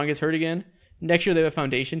play-in, LeBron gets hurt again, next year they have a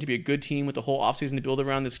foundation to be a good team with the whole offseason to build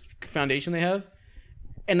around this foundation they have.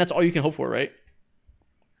 And that's all you can hope for, right?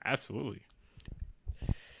 Absolutely.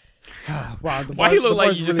 Wow. Why do you look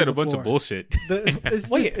like you just said a bunch of bullshit?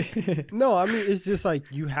 No, I mean, it's just like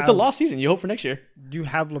you have. It's a lost season. You hope for next year. You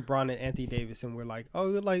have LeBron and Anthony Davis, and we're like,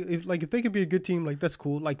 oh, if they could be a good team, like that's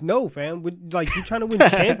cool. Like, no, fam, like you're trying to win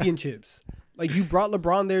championships. Like you brought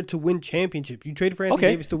LeBron there to win championships. You traded for Anthony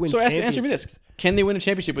Davis to win. So answer me this: can they win a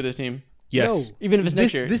championship with this team? Yes. No. Even if it's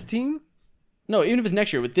next year. This team. No, even if it's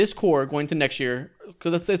next year with this core going to next year.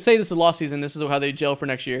 Because let's say this is a lost season. This is how they gel for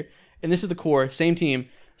next year, and this is the core, same team.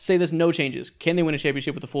 Say there's no changes. Can they win a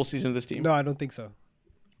championship with the full season of this team? No, I don't think so.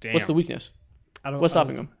 Damn. What's the weakness? What's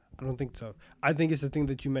stopping them? I don't think so. I think it's the thing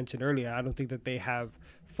that you mentioned earlier. I don't think that they have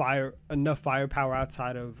enough firepower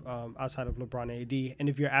outside of LeBron and AD. And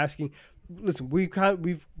if you're asking, listen, we've come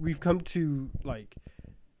to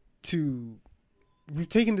we've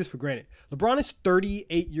taken this for granted. LeBron is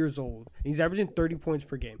 38 years old and he's averaging 30 points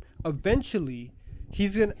per game. Eventually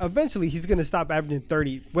he's gonna stop averaging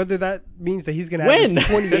 30. Whether that means that he's gonna average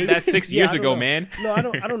 28. Said that 6 years ago, man. No, I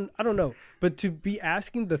don't know. But to be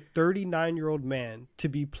asking the 39-year-old man to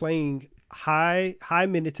be playing high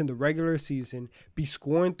minutes in the regular season, be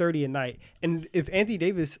scoring 30 a night, and if Anthony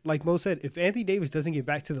Davis, like Mo said, if Anthony Davis doesn't get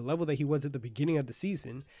back to the level that he was at the beginning of the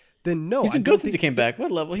season, then no. He's been good since he came back.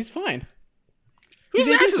 What level? He's fine. He's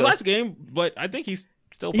his last game, but I think he's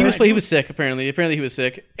still fine. He was sick, apparently. Apparently he was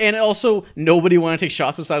sick. And also, nobody wanted to take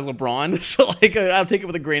shots besides LeBron. So, I'll take it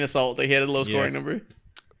with a grain of salt that he had a low scoring number.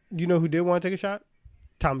 You know who did want to take a shot?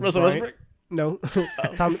 Russell Westbrook? No.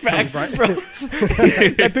 Facts, bro.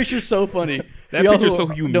 That picture's so funny. That picture's so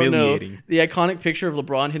humiliating. The iconic picture of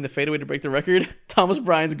LeBron hitting the fadeaway to break the record. Thomas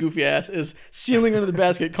Bryant's goofy ass is sealing under the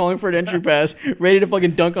basket, calling for an entry pass, ready to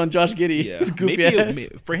fucking dunk on Josh Giddey. Yeah. His goofy ass.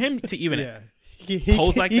 For him to even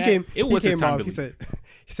pose like that, it was his time to leave.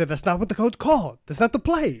 He said, that's not what the coach called. That's not the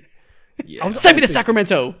play. Yeah. Send me to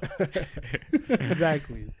Sacramento.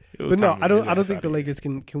 Exactly. But no, I don't think the Lakers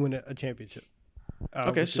can win a championship.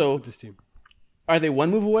 With this team. Are they one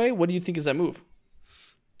move away? What do you think is that move?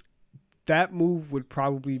 That move would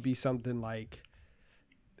probably be something like,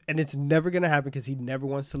 and it's never going to happen because he never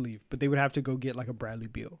wants to leave, but they would have to go get like a Bradley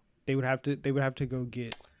Beal. They would have to go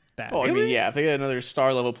get that. Oh, I mean, yeah, if they get another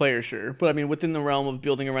star level player, sure. But I mean, within the realm of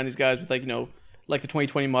building around these guys with like the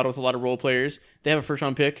 2020 model with a lot of role players, they have a first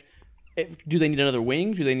round pick. Do they need another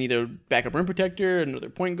wing? Do they need a backup rim protector, another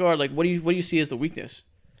point guard? Like, what do you see as the weakness?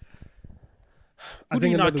 Who do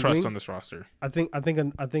you not trust on this roster? I think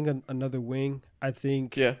another wing. I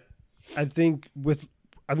think with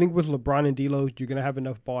LeBron and D'Lo, you're gonna have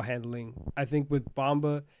enough ball handling. I think with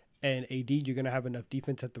Bamba and AD, you're gonna have enough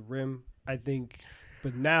defense at the rim. I think,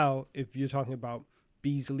 but now if you're talking about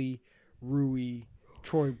Beasley, Rui,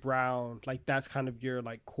 Troy Brown, like that's kind of your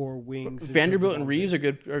like core wings. Vanderbilt and Reeves are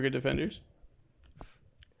good defenders.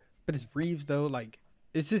 But it's Reeves though. Like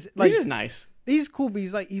it's just like Reeves is nice. He's cool, but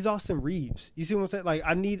he's Austin Reeves. You see what I'm saying? Like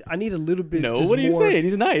I need a little bit. No, what are you saying?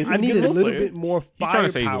 He's nice. I need a little bit more firepower. He's trying to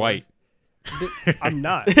say he's white. I'm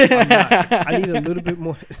not. I need a little bit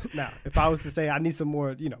more. Now, if I was to say I need some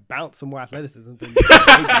more, bounce, some more athleticism,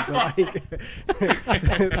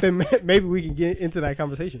 then maybe we can get into that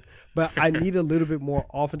conversation. But I need a little bit more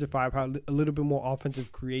offensive firepower, a little bit more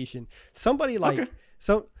offensive creation. Somebody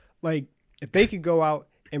if they could go out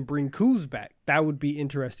and bring Kuz back, that would be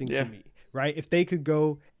interesting to me. right? If they could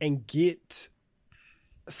go and get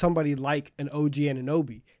somebody like an OG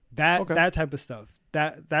Anunoby, that type of stuff,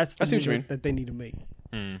 that's the move that they need to make.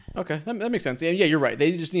 Okay, that makes sense. Yeah, you're right.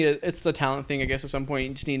 They just need it's a talent thing, I guess. At some point,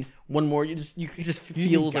 you just need one more. It just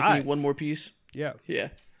feels like you need one more piece. Yeah,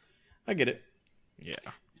 I get it. Yeah,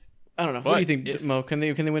 I don't know. What do you think, Mo? Can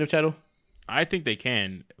they win a title? I think they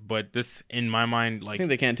can, but this, in my mind, like, I think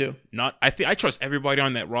they can too. I trust everybody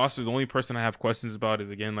on that roster. The only person I have questions about is,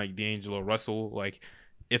 again, like D'Angelo Russell. Like,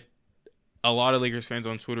 if a lot of Lakers fans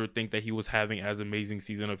on Twitter think that he was having as amazing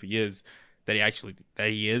season if he is, that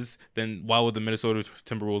he is, then why would the Minnesota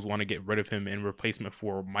Timberwolves want to get rid of him in replacement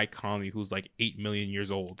for Mike Conley, who's like 8 million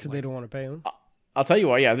years old? Because they don't want to pay him. I'll tell you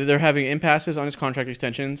why. Yeah, they're having impasses on his contract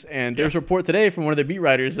extensions, and there's a report today from one of their beat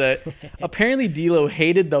writers that apparently D'Lo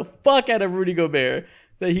hated the fuck out of Rudy Gobert.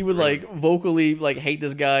 That he would like vocally like hate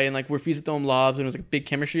this guy and like refuse to throw him lobs, and it was like a big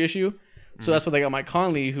chemistry issue. So that's why they got Mike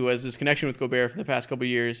Conley, who has this connection with Gobert for the past couple of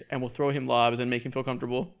years, and will throw him lobs and make him feel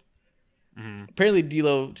comfortable. Apparently,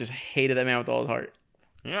 D'Lo just hated that man with all his heart.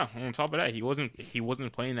 Yeah. On top of that, he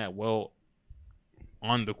wasn't playing that well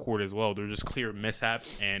on the court as well. There were just clear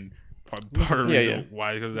mishaps and. Part of the reason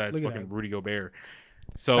why, because that's fucking Rudy Gobert.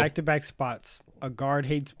 So back-to-back spots. A guard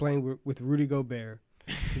hates playing with Rudy Gobert.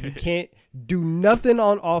 You can't do nothing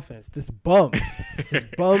on offense. This bum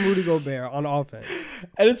Rudy Gobert on offense.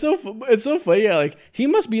 And it's so funny. Yeah, like he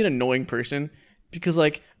must be an annoying person because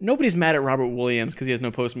like nobody's mad at Robert Williams because he has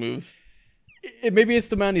no post moves. Maybe it's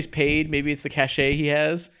the amount he's paid. Maybe it's the cachet he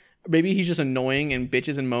has. Maybe he's just annoying and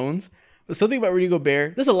bitches and moans. But something about Rudy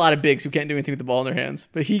Gobert, there's a lot of bigs who can't do anything with the ball in their hands,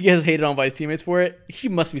 but he gets hated on by his teammates for it. He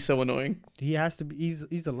must be so annoying. He has to be.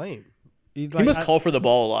 He's a lame. He must call for the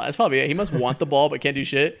ball a lot. That's probably it. He must want the ball but can't do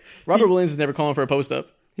shit. Robert Williams is never calling for a post up.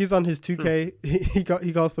 He's on his 2K.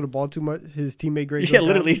 He calls for the ball too much. His teammate grade. Yeah,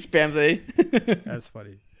 literally spams A. That's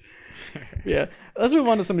funny. Yeah, let's move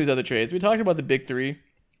on to some of these other trades. We talked about the big three.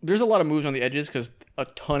 There's a lot of moves on the edges because a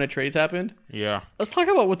ton of trades happened. Yeah. Let's talk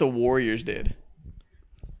about what the Warriors did.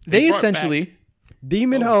 They essentially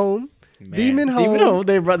Demon home. They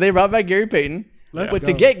brought back Gary Payton.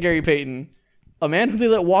 To get Gary Payton, a man who they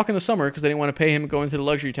let walk in the summer because they didn't want to pay him going into the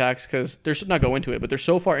luxury tax because they're not going into it, but they're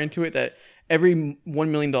so far into it that every $1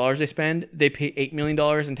 million they spend, they pay $8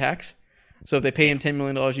 million in tax. So if they pay him $10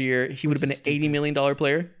 million a year, he would have been an $80 million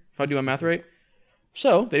player, if I do my math right.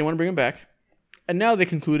 So they didn't want to bring him back. And now they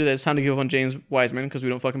concluded that it's time to give up on James Wiseman because we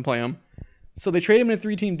don't fucking play him. So they trade him in a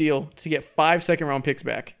 3-team deal to get 5 second-round picks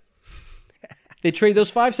back. They trade those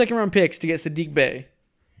 5 second-round picks to get Saddiq Bey.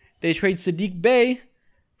 They trade Saddiq Bey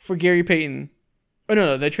for Gary Payton. Oh,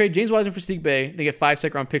 no. They trade James Wiseman for Saddiq Bey. They get 5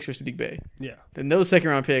 second-round picks for Saddiq Bey. Yeah. Then those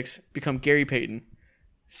second-round picks become Gary Payton.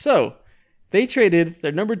 So they traded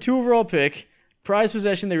their number 2 overall pick, prized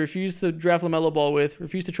possession they refused to draft LaMelo Ball with,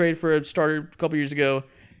 refused to trade for a starter a couple years ago,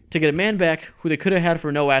 to get a man back who they could have had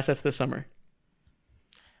for no assets this summer.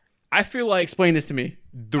 I feel like... Explain this to me.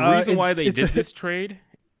 The reason why they did this trade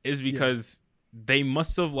is because... They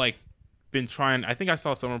must have like been trying. I think I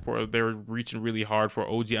saw some report they were reaching really hard for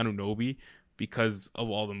OG Anunoby because of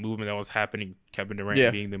all the movement that was happening. Kevin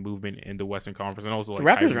Durant being the movement in the Western Conference, and also like the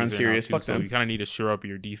Raptors are unserious. Fuck them. So you kind of need to shore up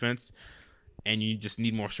your defense, and you just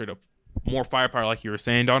need more firepower, like you were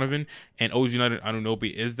saying, Donovan. And OG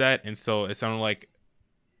Anunoby is that, and so it sounded like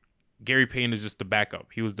Gary Payton is just the backup.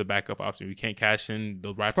 He was the backup option. We can't cash in.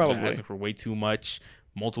 The Raptors are asking for way too much.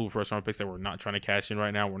 Multiple first-round picks that we're not trying to cash in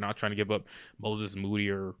right now. We're not trying to give up Moses Moody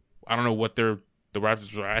or I don't know what the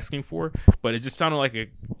Raptors are asking for, but it just sounded like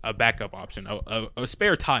a backup option, a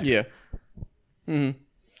spare tire. Yeah. Mm-hmm.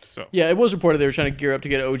 So yeah, it was reported they were trying to gear up to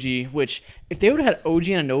get OG, which if they would have had OG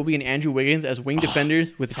Anunoby and Andrew Wiggins as wing defenders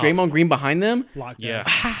with tough. Draymond Green behind them,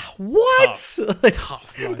 what?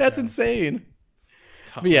 Tough. That's insane.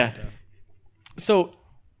 Tough. But yeah. So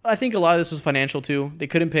I think a lot of this was financial too. They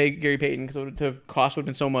couldn't pay Gary Payton because the cost would have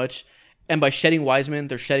been so much. And by shedding Wiseman,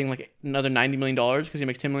 they're shedding like another $90 million because he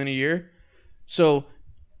makes $10 million a year. So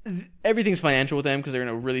everything's financial with them because they're in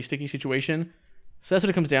a really sticky situation. So that's what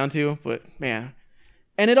it comes down to. But man,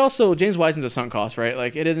 and it also James Wiseman's a sunk cost, right?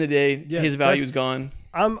 Like at the end of the day, his value is gone.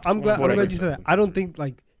 I'm glad you said that. I don't think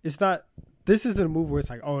like it's not. This isn't a move where it's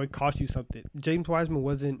like, oh, it cost you something. James Wiseman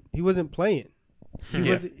wasn't playing.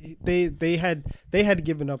 They had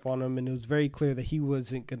given up on him, and it was very clear that he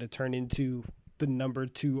wasn't going to turn into the number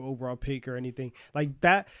 2 overall pick or anything like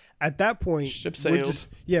that. At that point, ship sailed.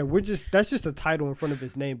 That's just a title in front of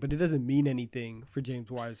his name, but it doesn't mean anything for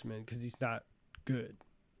James Wiseman because he's not good.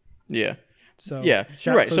 Yeah, So yeah,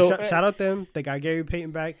 you're right. So shout out them. They got Gary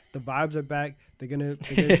Payton back. The vibes are back. They're gonna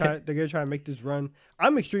try and make this run.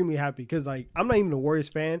 I'm extremely happy because like I'm not even a Warriors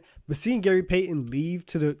fan, but seeing Gary Payton leave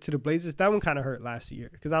to the Blazers, that one kind of hurt last year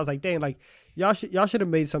because I was like, dang, like y'all should have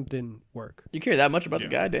made something work. You care that much about the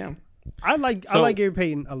guy? Damn. I like Gary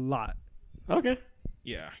Payton a lot. Okay.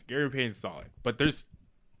 Yeah, Gary Payton's solid, but there's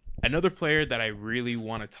another player that I really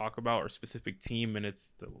want to talk about, or a specific team, and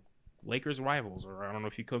it's the Lakers rivals, or I don't know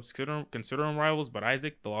if you consider them rivals, but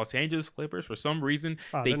Isaac, the Los Angeles Clippers, for some reason,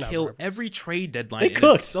 they kill every trade deadline. They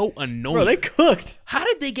cooked. It's so annoying. Bro, they cooked. How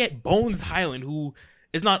did they get Bones Highland, who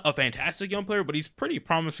is not a fantastic young player, but he's pretty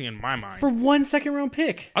promising in my mind? For 1 second-round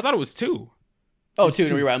pick. I thought it was 2. Oh, 2.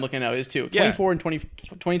 No, you're right. I'm looking at it. It's 2. Yeah.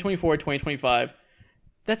 2024, 2025.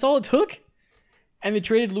 That's all it took? And they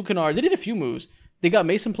traded Luke Kennard. They did a few moves. They got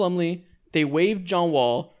Mason Plumlee. They waived John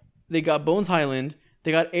Wall. They got Bones Highland.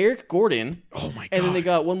 They got Eric Gordon. Oh, my God. And then they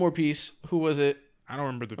got one more piece. Who was it? I don't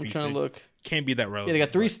remember the piece. I'm trying to look. Can't be that relevant. Yeah,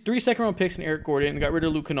 they got three second-round picks in Eric Gordon. Got rid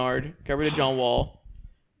of Luke Kennard. Got rid of John Wall.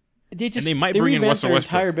 They might bring in Russell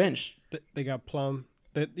Westbrook. Entire bench. They got Plum.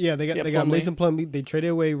 They got Mason Plumlee. They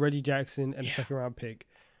traded away Reggie Jackson and a second-round pick.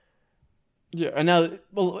 Yeah, and now,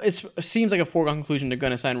 well, it seems like a foregone conclusion they're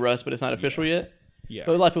going to sign Russ, but it's not official yet. Yeah.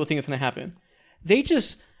 But a lot of people think it's going to happen. We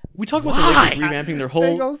talk about the Lakers revamping their whole.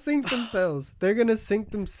 They're gonna sink themselves. They're gonna sink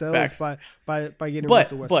themselves by getting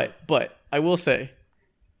Russell Westbrook. But I will say,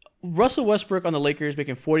 Russell Westbrook on the Lakers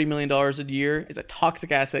making $40 million a year is a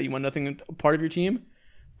toxic asset. You want nothing part of your team.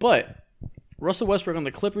 But Russell Westbrook on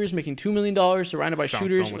the Clippers making $2 million, surrounded by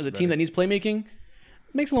shooters, with a team that needs playmaking,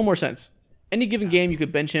 makes a little more sense. Any given game, you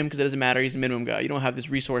could bench him because it doesn't matter. He's a minimum guy. You don't have this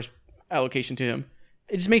resource allocation to him.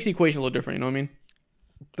 It just makes the equation a little different. You know what I mean?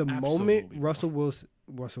 The moment Russell Westbrook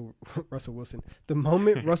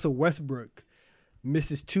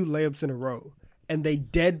misses 2 layups in a row, and they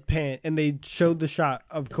deadpan, and they showed the shot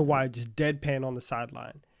of Kawhi just deadpan on the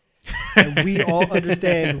sideline, and we all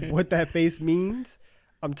understand what that face means,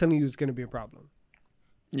 I'm telling you, it's going to be a problem.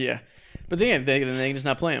 Yeah, but then they can just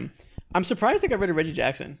not play him. I'm surprised they got rid of Reggie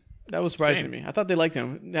Jackson. That was surprising to me. I thought they liked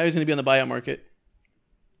him. Now he's going to be on the buyout market.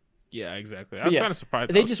 Yeah, exactly. I was kind of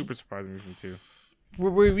surprised. That was super surprising to me too.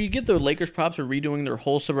 Where we get the Lakers props for redoing their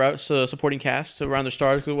whole supporting cast around their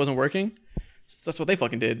stars because it wasn't working. That's what they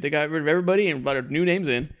fucking did. They got rid of everybody and brought new names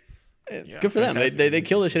in. Good for them. They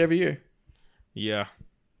kill this shit every year. Yeah,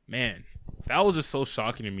 man, that was just so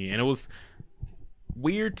shocking to me, and it was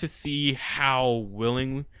weird to see how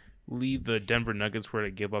willingly the Denver Nuggets were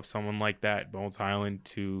to give up someone like that, Bones Highland,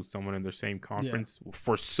 to someone in their same conference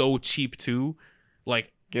for so cheap too.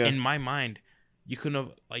 Like in my mind, you couldn't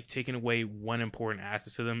have taken away one important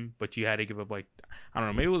asset to them, but you had to give up I don't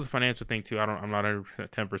know, maybe it was a financial thing too. I'm not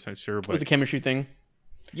 10% sure, but it was a chemistry thing.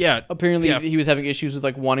 Yeah, apparently he was having issues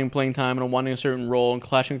with wanting playing time and wanting a certain role and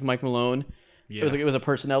clashing with Mike Malone. Yeah. It was a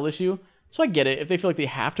personnel issue. So I get it if they feel like they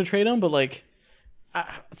have to trade him, but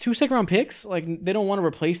 2 second-round picks, they don't want to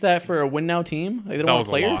replace that for a win now team. They don't want a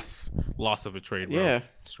player. That was a loss of a trade. Bro. Yeah,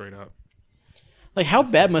 straight up. How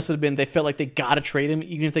bad must it have been? They felt like they gotta trade him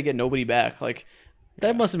even if they get nobody back.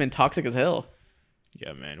 That must have been toxic as hell.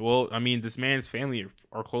 Yeah, man. Well, I mean, this man's family,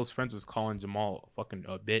 our close friends, was calling Jamal fucking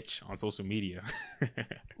a bitch on social media.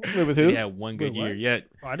 Wait, with who? Yeah, one good year. Yeah,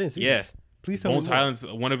 I didn't see this. Please tell me. Bones Highland's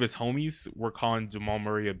one of his homies were calling Jamal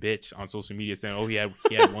Murray a bitch on social media, saying,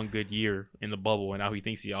 he had one good year in the bubble, and now he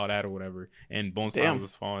thinks he all that or whatever. And Bones Highland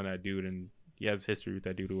was following that dude, and he has history with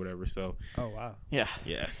that dude or whatever. So. Oh wow. Yeah.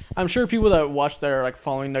 Yeah. I'm sure people that watch that are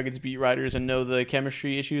following Nuggets beat writers and know the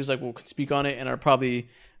chemistry issues will speak on it and are probably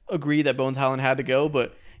agree that Bones Highland had to go,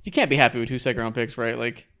 but you can't be happy with 2 second-round picks,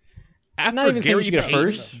 right? After not even Gary saying you get a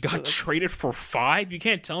first, got traded for 5, you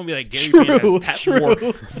can't tell me Gary Payton has more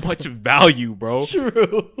much value, bro.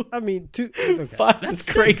 True. I mean, 2. Okay. 5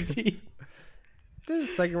 is crazy. The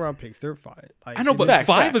second-round picks, they're fine. I know, but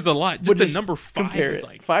 5 is a lot. Just the number 5 is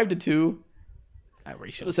 5 to 2. That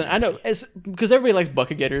ratio. Listen, I know because everybody likes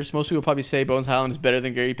bucket getters. Most people probably say Bones Highland is better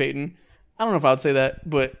than Gary Payton. I don't know if I would say that,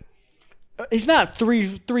 but he's not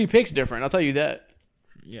three picks different. I'll tell you that.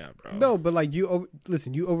 Yeah, bro. No, but you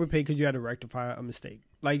overpaid because you had to rectify a mistake.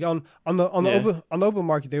 On the open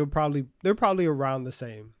market, they're probably around the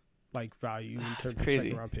same value in terms of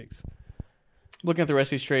second round picks. Looking at the rest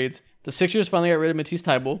of these trades, the Sixers finally got rid of Matisse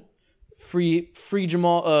Thybulle. Free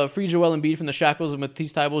Joel Embiid from the shackles of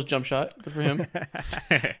Matisse Thybulle's jump shot. Good for him.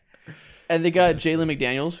 And they got Jalen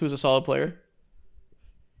McDaniels, who's a solid player.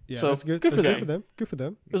 Yeah, so that's good. Good for them. Good for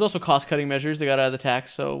them. There's also cost-cutting measures they got out of the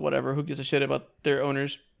tax, so whatever. Who gives a shit about their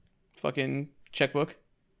owner's fucking checkbook?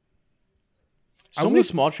 So many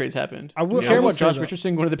small trades happened. I would care about Josh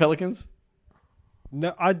Richardson going to the Pelicans.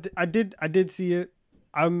 No, I did see it.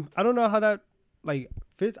 I don't know how that like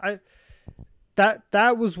fits.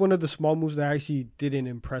 That was one of the small moves that actually didn't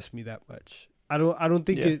impress me that much. I don't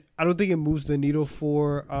think it moves the needle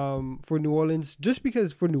for New Orleans, just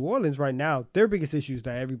because for New Orleans right now their biggest issue is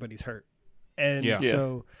that everybody's hurt, and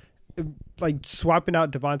so like swapping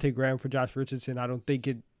out Devontae Graham for Josh Richardson, I don't think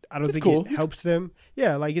it helps them.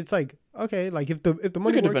 Yeah, like it's like okay, like if the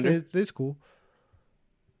money works, it's cool,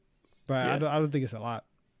 but I don't think it's a lot.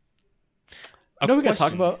 You know what we gotta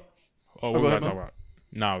talk about? Oh, what we gotta talk about?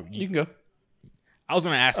 No, you can go. I was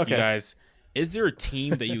gonna ask you guys. Is there a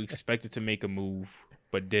team that you expected to make a move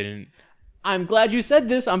but didn't? I'm glad you said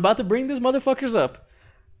this. I'm about to bring these motherfuckers up.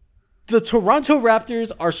 The Toronto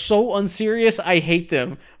Raptors are so unserious. I hate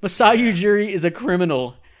them. Masai Ujiri is a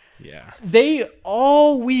criminal. Yeah. They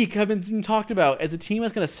all week have been talked about as a team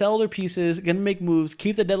that's going to sell their pieces, going to make moves,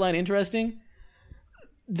 keep the deadline interesting.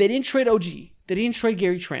 They didn't trade OG. They didn't trade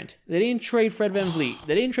Gary Trent. They didn't trade Fred VanVleet.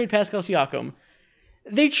 They didn't trade Pascal Siakam.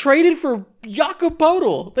 They traded for Jakob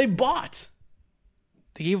Poeltl. They bought.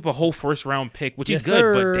 They gave up a whole first-round pick, which is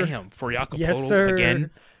good, but damn, for Jakob Poeltl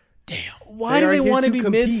again, damn. Why do they want to be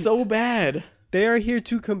mid so bad? They are here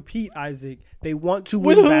to compete, Isaac. They want to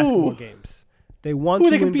win basketball games. They want who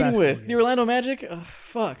to are they win competing with? Games. The Orlando Magic? Ugh,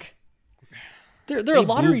 fuck. They're a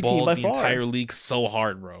lottery team by far. The entire league so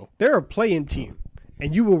hard, bro. They're a playing team,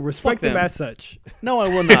 and you will respect them as such. No, I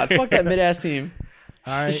will not. Fuck that mid-ass team.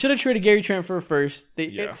 All right. They should have traded Gary Trent for first.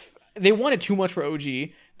 They wanted too much for OG.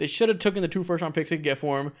 They should have taken the 2 first-round picks they could get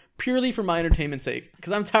for him purely for my entertainment's sake.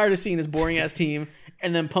 Because I'm tired of seeing this boring-ass team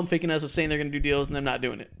and then pump faking us with saying they're going to do deals and them not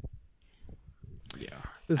doing it. Yeah,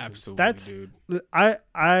 listen, absolutely, dude.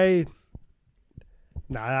 I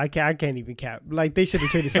can't even cap. Like, they should have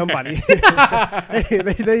traded somebody.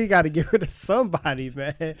 they got to get rid of somebody,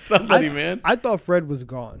 man. Man. I thought Fred was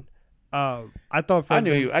gone. I thought Fred.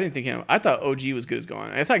 I didn't think him. I thought OG was good as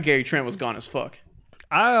gone. I thought Gary Trent was gone as fuck.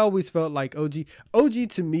 I always felt like OG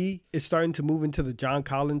to me is starting to move into the John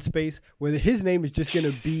Collins space where his name is just going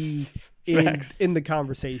to be in the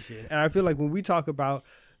conversation. And I feel like when we talk about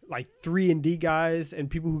like 3-and-D guys and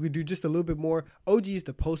people who could do just a little bit more, OG is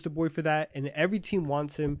the poster boy for that. And every team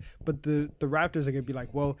wants him. But the Raptors are going to be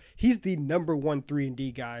like, well, he's the number 1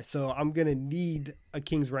 3-and-D guy. So I'm going to need a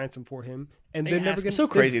king's ransom for him. And they're never going to. So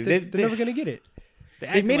crazy. They're never going to get it.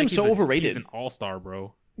 They made him so overrated. He's an all-star,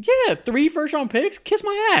 bro. Yeah, 3 first-round picks? Kiss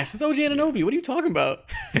my ass. It's OG Anunoby. What are you talking about?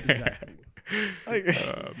 Exactly.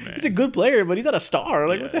 He's a good player, but he's not a star.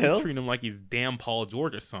 Like, what the hell? Treating him like he's damn Paul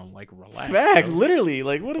George or something. Like, relax. Facts, literally.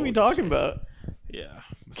 Like, what are we talking about? Yeah.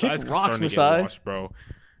 Kick rocks, Masai. Bro.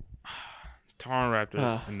 Toronto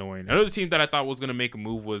Raptors, annoying. Another team that I thought was going to make a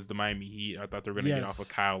move was the Miami Heat. I thought they were going to get off of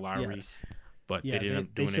Kyle Lowry, but they didn't end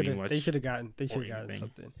up doing any much. They should have gotten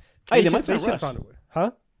something. Hey, they might sign Russ.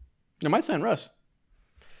 Huh? They might sign Russ.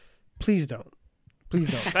 Please don't. Please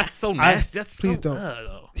don't. That's so nasty. Please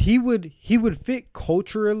don't. He would fit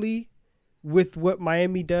culturally with what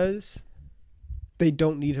Miami does. They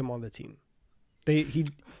don't need him on the team. They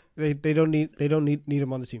don't need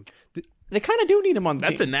him on the team. They kind of do need him on the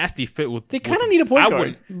team. That's a nasty fit with. They kind of need a point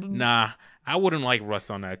guard. I wouldn't like Russ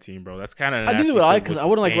on that team, bro. That's kind of. I neither would I, because I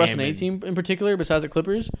wouldn't like Russ on any team in particular besides the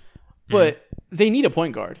Clippers. But they need a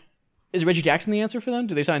point guard. Is Reggie Jackson the answer for them?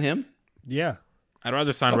 Do they sign him? Yeah. I'd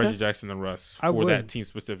rather sign Reggie Jackson than Russ for that team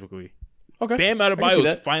specifically. Okay. Bam Adebayo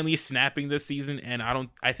is finally snapping this season, and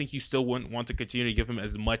I think you still wouldn't want to continue to give him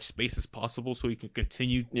as much space as possible so he can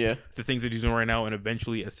continue the things that he's doing right now and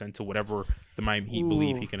eventually ascend to whatever the Miami Heat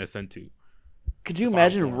believe he can ascend to. Could you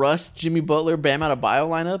imagine Russ, Jimmy Butler, Bam Adebayo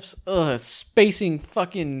lineups? Ugh, spacing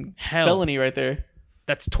fucking felony right there.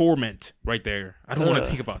 That's torment right there. I don't want to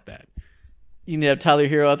think about that. You need to have Tyler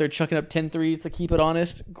Hero out there chucking up 10 threes to keep it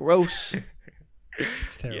honest. Gross.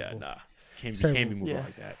 It's terrible. Yeah, nah. Can't be moving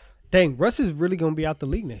like that. Dang, Russ is really going to be out the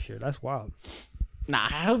league next year. That's wild. Nah,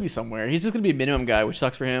 he'll be somewhere. He's just going to be a minimum guy, which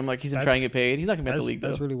sucks for him. Like, he's going to try and get paid. He's not going to be out the league, though.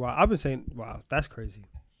 That's really wild. I've been saying, wow, that's crazy.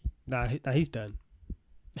 Nah, he's done.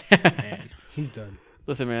 Man. He's done.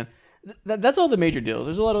 Listen, man. That's all the major deals.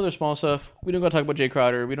 There's a lot of other small stuff. We don't got to talk about Jay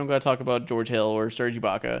Crowder. We don't got to talk about George Hill or Serge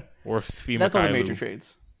Ibaka. Or Svi That's all the major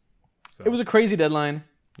trades. So. It was a crazy deadline.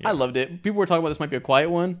 Yeah. I loved it. People were talking about this might be a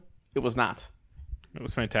quiet one. It was not. It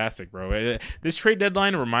was fantastic, bro. This trade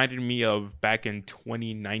deadline reminded me of back in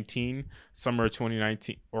 2019, summer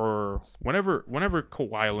 2019, or whenever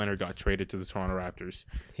Kawhi Leonard got traded to the Toronto Raptors.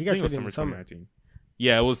 He got traded in the summer. 2019.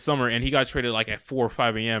 Yeah, it was summer, and he got traded like at 4 or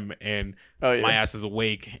 5 a.m., and my ass is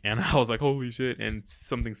awake, and I was like, holy shit, and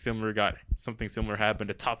something similar happened.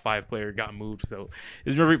 A top 5 player got moved, so it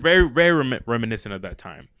was very, very reminiscent of that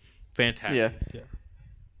time. Fantastic. Yeah.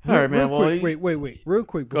 All right, man. Wait. Real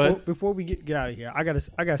quick. Before we get out of here, I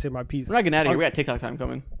gotta say my piece. We're not getting out of here. We got TikTok time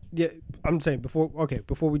coming. Yeah, I'm saying before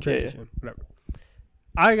we transition, whatever.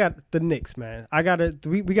 I got the Knicks, man.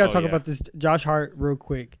 We gotta talk about this Josh Hart real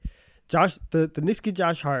quick. The Knicks get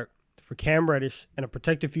Josh Hart for Cam Reddish and a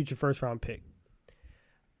protected future first round pick.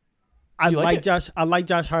 I like Josh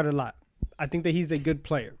Hart a lot. I think that he's a good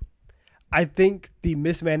player. I think the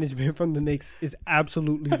mismanagement from the Knicks is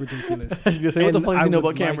absolutely ridiculous. I was gonna say, what the fuck does he know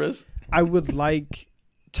about cameras? I would like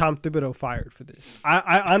Tom Thibodeau fired for this.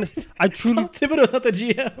 I honestly, Tom Thibodeau's not the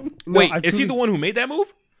GM. Wait, is he the one who made that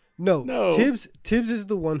move? No. Tibbs is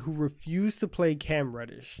the one who refused to play Cam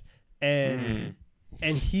Reddish, and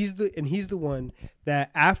he's the one that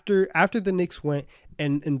after the Knicks went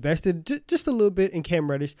and invested just a little bit in Cam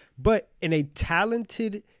Reddish, but in a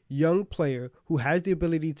talented young player who has the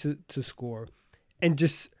ability to score, and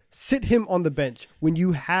just sit him on the bench when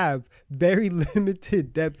you have very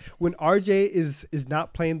limited depth, when RJ is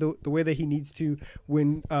not playing the way that he needs to,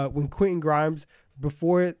 when Quentin Grimes,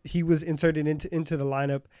 before he was inserted into the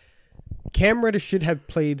lineup, Cam Reddish should have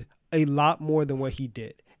played a lot more than what he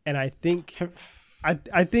did. And I think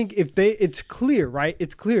it's clear, right?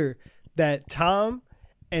 It's clear that Tom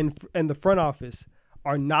and the front office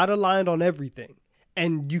are not aligned on everything.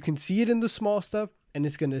 And you can see it in the small stuff, and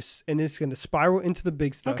it's gonna spiral into the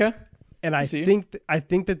big stuff. Okay. And I think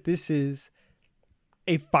that this is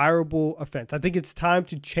a fireable offense. I think it's time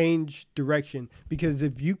to change direction, because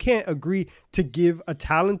if you can't agree to give a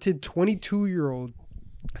talented 22-year-old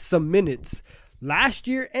some minutes last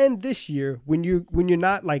year and this year, when you're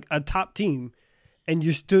not like a top team, and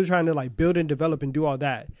you're still trying to like build and develop and do all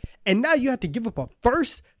that, and now you have to give up a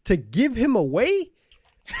first to give him away.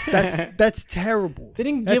 That's terrible. They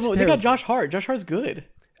didn't give him. They got Josh Hart. Josh Hart's good.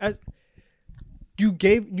 You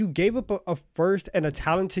gave up a first and a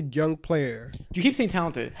talented young player. You keep saying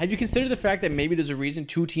talented. Have you considered the fact that maybe there's a reason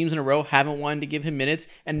 2 teams in a row haven't wanted to give him minutes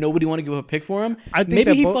and nobody wanted to give up a pick for him? I think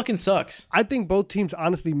maybe he fucking sucks. I think both teams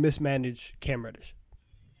honestly mismanaged Cam Reddish.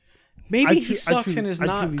 Maybe he sucks and is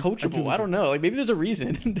not coachable. I don't know. Like, maybe there's a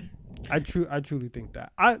reason. I truly think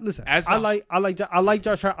that. I like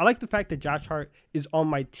Josh Hart. I like the fact that Josh Hart is on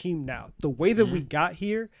my team now. The way that we got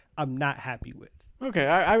here, I'm not happy with. Okay,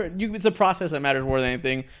 it's a process that matters more than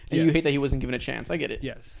anything, and you hate that he wasn't given a chance. I get it.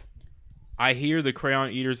 Yes. I hear the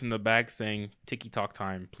crayon eaters in the back saying "Tiki-talk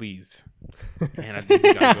time, please," and I think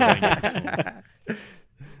we gotta go ahead and get it to him.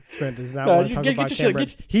 Spen does not want to talk about Cam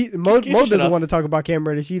Reddish. Mo doesn't want to talk about Cam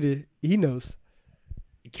Reddish either. He knows.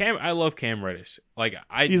 I love Cam Reddish. Like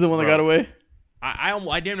he's the one that got away.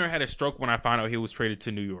 I damn near had a stroke when I found out he was traded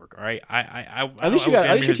to New York. All right, at least you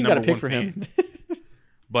got a pick for him.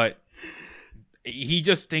 But he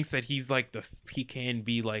just thinks that he can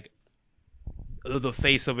be like the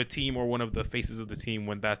face of a team or one of the faces of the team,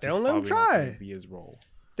 when that's just probably not going to be his role.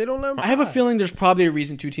 They don't let him. I have a feeling there's probably a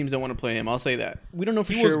reason 2 teams don't want to play him. I'll say that. We don't know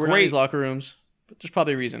for sure. We're not in these locker rooms, but there's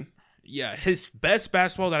probably a reason. Yeah, his best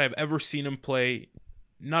basketball that I've ever seen him play,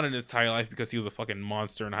 not in his entire life because he was a fucking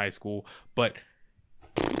monster in high school, but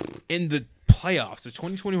in the playoffs, the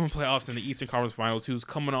 2021 playoffs in the Eastern Conference Finals, he was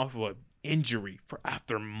coming off of an injury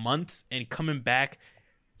after months and coming back.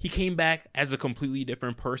 He came back as a completely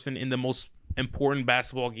different person in the most important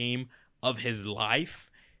basketball game of his life,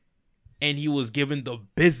 and he was given the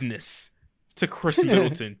business to Chris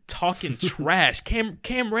Middleton, talking trash.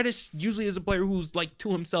 Cam Reddish usually is a player who's like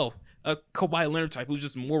to himself, a Kawhi Leonard type who's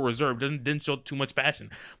just more reserved, didn't show too much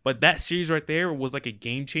passion. But that series right there was like a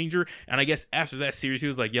game changer. And I guess after that series, he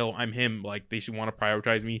was like, yo, I'm him. Like, they should want to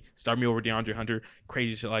prioritize me, start me over DeAndre Hunter,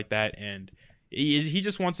 crazy shit like that. And he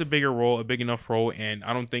just wants a bigger role, a big enough role. And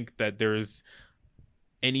I don't think that there's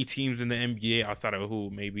any teams in the NBA outside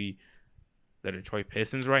of maybe the Detroit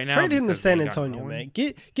Pistons right now. Trade him to San Antonio, man.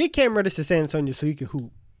 Get Cam Reddish to San Antonio so he can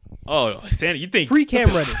hoop. Oh, you think free Cam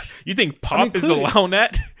Reddish? You think Pop is allowing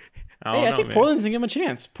that? I think Portland's gonna give him a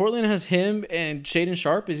chance. Portland has him and Shaden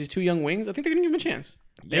Sharp as his 2 young wings. I think they're gonna give him a chance.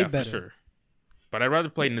 Yeah, for sure. But I'd rather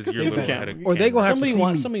play Nazir Little ahead of Cam. Or they're gonna have to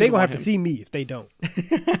see me. They're gonna have to see me if they don't.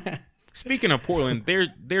 Speaking of Portland,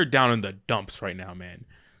 they're down in the dumps right now, man.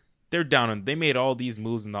 They're down. They made all these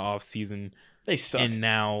moves in the offseason. They suck. And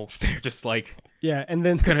now they're just like, yeah, and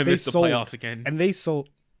then gonna miss the playoffs again. And they sold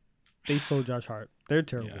Josh Hart. They're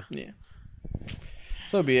terrible. Yeah.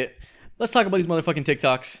 So be it. Let's talk about these motherfucking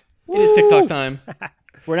TikToks. It is TikTok time.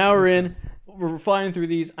 We're an hour in. We're flying through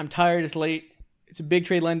these. I'm tired. It's late. It's a big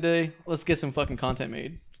trade line day. Let's get some fucking content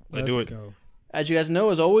made. Let's do it. Go. As you guys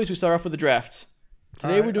know, as always, we start off with the draft.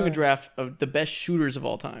 Today we're doing a draft of the best shooters of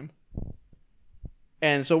all time.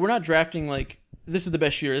 And so we're not drafting like, this is the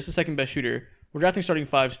best shooter, this is the second best shooter. We're drafting starting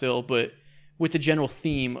 5 still, but with the general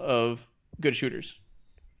theme of good shooters.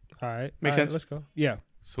 All right. Makes sense? Let's go. Yeah.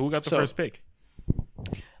 So who got the first pick?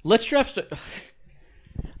 Let's draft starting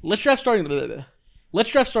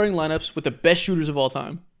lineups with the best shooters of all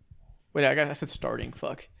time. Wait, I said starting.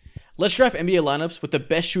 Fuck. Let's draft NBA lineups with the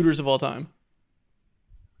best shooters of all time.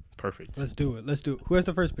 Perfect. Let's do it. Who has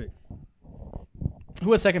the first pick?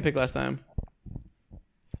 Who had second pick last time?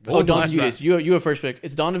 What was the Donovan, last you draft? did. You have first pick.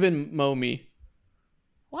 It's Donovan, Mo, me.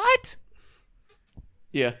 What?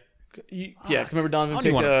 Yeah. Remember Donovan I don't picked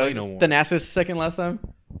even wanna play no more. Thanasis second last time?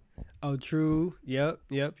 Oh, true. Yep.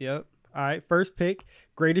 All right. First pick.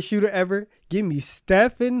 Greatest shooter ever. Give me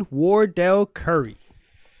Stephen Wardell Curry.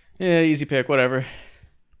 Yeah, easy pick. Whatever.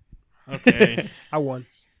 Okay. I won.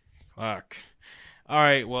 Fuck. All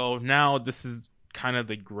right. Well, now this is kind of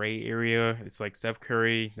the gray area. It's like Steph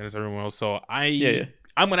Curry, then it's everyone else. So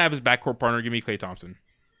I'm gonna have his backcourt partner. Give me Klay Thompson.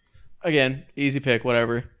 Again, easy pick.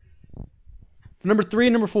 Whatever. For number 3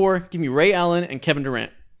 and number 4, give me Ray Allen and Kevin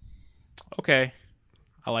Durant. Okay,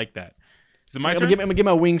 I like that. Is it my I'm turn? gonna get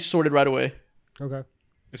my wings sorted right away. Okay.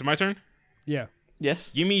 Is it my turn? Yeah.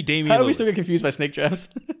 Yes. Give me Damian How do we Lillard. still get confused by snake drafts?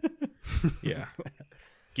 Yeah.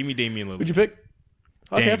 Give me Damian Lillard. Would you pick?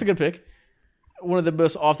 Okay, Dame. that's a good pick. One of the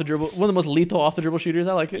most lethal off the dribble shooters.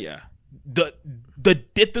 I like it. Yeah. The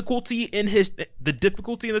difficulty in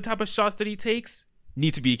the type of shots that he takes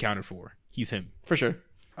need to be accounted for. He's him. For sure.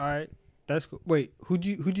 All right. That's cool. Wait, who'd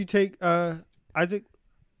you take, Isaac?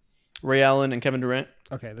 Ray Allen and Kevin Durant.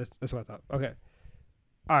 Okay, that's what I thought. Okay.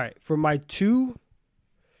 All right. For my 2,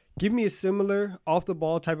 give me a similar off the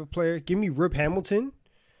ball type of player. Give me Rip Hamilton.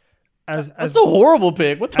 That's a horrible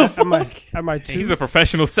pick. What the fuck? At my 2. He's a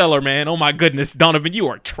professional seller, man. Oh my goodness, Donovan, you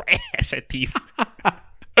are trash at these.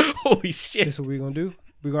 Holy shit! This is what we're gonna do.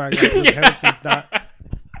 We're gonna act like Rip Hamilton's not.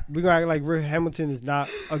 We're gonna act like Rip Hamilton is not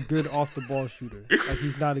a good off the ball shooter. Like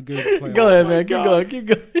he's not a good player. Go ahead, man. Keep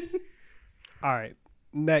going. All right.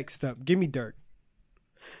 Next up, give me Dirk.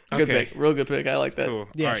 Good Okay. pick. Real good pick. I like that. Cool.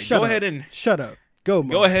 Yeah. All right, shut go up. ahead and Shut up. Go.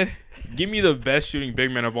 Mo. go ahead. Give me the best shooting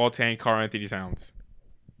big man of all time, Karl Anthony Towns.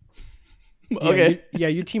 Yeah, Okay.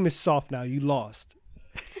 your team is soft now. You lost.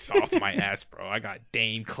 Soft my ass, bro. I got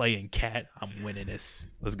Dame, Clay, and Cat. I'm winning this.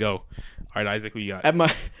 Let's go. All right, Isaac, who you got? At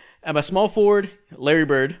my small forward, Larry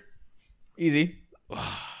Bird. Easy.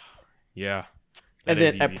 Yeah. And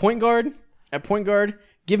then at point guard,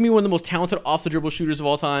 give me one of the most talented off the dribble shooters of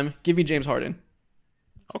all time. Give me James Harden.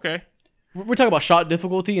 Okay. We're talking about shot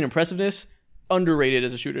difficulty and impressiveness. Underrated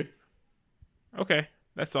as a shooter. Okay.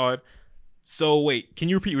 That's solid. So wait, can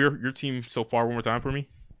you repeat your team so far one more time for me?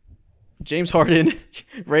 James Harden,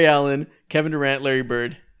 Ray Allen, Kevin Durant, Larry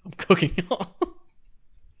Bird. I'm cooking y'all.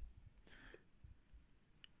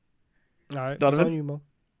 All right. Donovan? It's on you, Mo.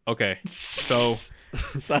 Okay. So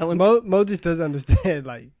Silence. Mo just doesn't understand.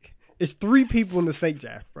 Like it's 3 people in the snake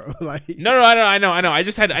draft, bro. Like no, I know. I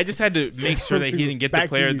just had to make sure that he didn't get the Back to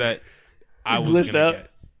player you. that I was Glitched gonna out.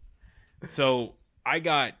 get. So I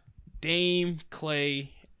got Dame,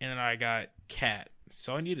 Clay, and then I got Cat.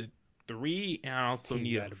 So I needed 3, and I also He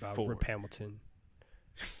needed mad about 4. Rip Hamilton.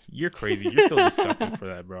 You're crazy. You're still disgusting for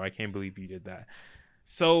that, bro. I can't believe you did that.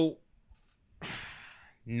 So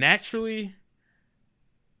naturally,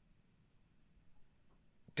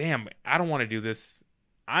 damn, I don't want to do this.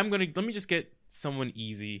 Let me just get someone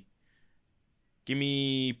easy. Give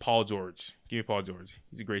me Paul George. He's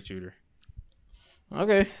a great shooter.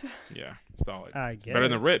 Okay. Yeah, solid. I guess Better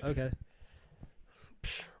than Rip. Okay.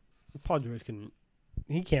 Paul George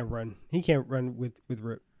can't run. He can't run with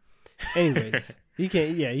Rip. Anyways, he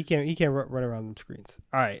can't. Yeah, he can't run around them screens.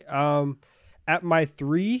 All right. At my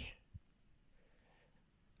 3,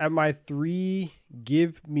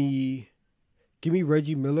 give me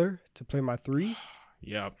Reggie Miller to play my 3,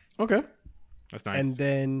 Yeah, Okay. that's nice. and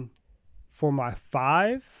then for my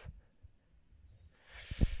 5.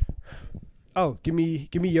 Oh, give me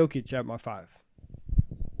Jokic at my 5.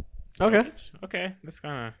 Okay. Okay, that's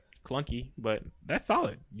kind of clunky, but that's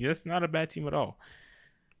solid. Yeah, that's not a bad team at all.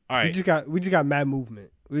 All right, We just got mad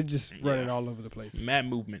movement. We're just running all over the place. mad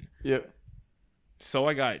movement. Yep. So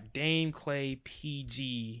I got Dame, Clay,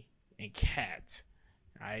 PG, and Cat.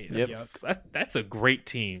 That's a great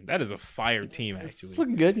team. That is a fire team, It's actually.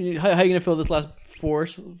 looking good. How you gonna fill this last four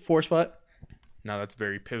spot? Now that's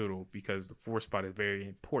very pivotal because the 4 spot is very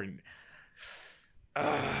important.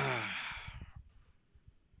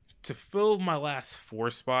 To fill my last 4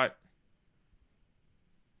 spot,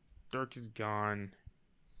 Dirk is gone.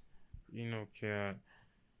 Cat.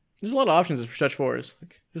 There's a lot of options for stretch fours.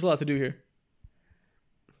 There's a lot to do here.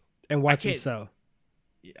 And watch him can't- sell.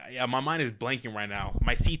 Yeah, my mind is blanking right now.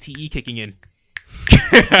 My CTE kicking in.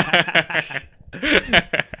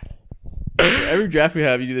 Every draft we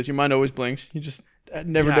have, you do this. Your mind always blinks. You just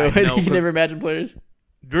never know. I know, You can never imagine players.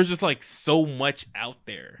 There's just like so much out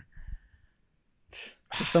there.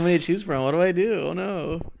 There's so many to choose from. What do I do? Oh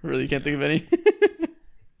no, really can't think of any.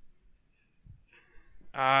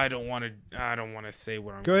 I don't want to say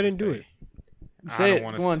what I'm. Go ahead and say. do it. Say it.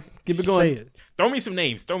 Come on, keep it going. Say it. Throw me some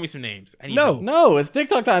names. I need No. help. No, it's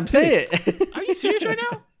TikTok time. Say it. Are you serious right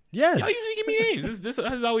now? Yes. Y'all usually give me names. This is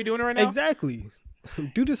how we doing it right now. Exactly.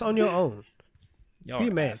 Do this on your own. Y'all Be a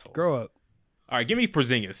are man. assholes. Grow up. All right, give me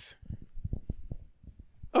Porzingis.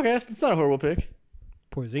 Okay, it's not a horrible pick.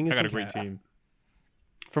 Porzingis. I got a and great Cat. team.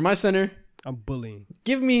 For my center, I'm bullying.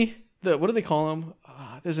 give me the what do they call him?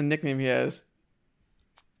 There's a nickname he has.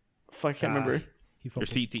 Fuck, I can't remember. He Your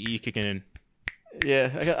fucking- CTE kicking in.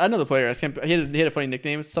 Yeah, I know the player. I can't. He had a funny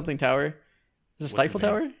nickname. It's something Tower. Is it What's Stifle the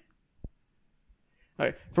name? Tower? All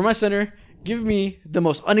right, for my center, give me the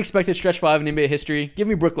most unexpected stretch five in NBA history. Give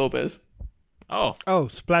me Brook Lopez. Oh,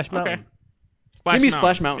 Splash Mountain. okay. Splash Give me Mountain.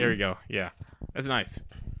 Splash Mountain. There we go. Yeah, that's nice.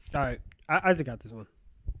 All right. Isaac got this one.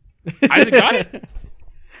 Isaac got it.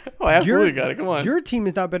 Oh, I absolutely Your- got it. Come on. Your team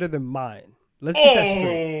is not better than mine. Let's get that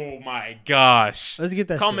straight. Oh my gosh. Let's get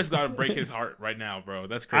that Comments straight. got to break his heart right now, bro.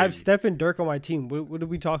 That's I have crazy. Steph and Dirk on my team. What are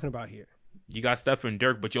we talking about here? You got Steph and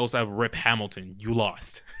Dirk, but you also have Rip Hamilton. You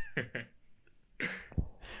lost.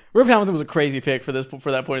 Rip Hamilton was a crazy pick for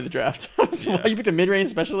that point of the draft. Yeah. You picked a mid-range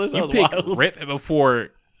specialist. That You was picked wild. Rip before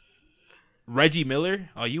Reggie Miller.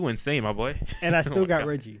 Oh, you insane, my boy. And I Oh still my got God.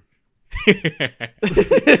 Reggie. Oh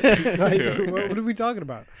Like, what are we talking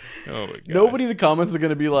about? my God. Nobody in the comments is going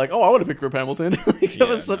to be like, "Oh, I would have picked Rip Hamilton." Like, that Yeah,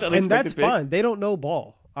 was such no. an And unexpected that's pick. fine. They don't know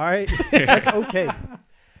ball. All right, that's okay.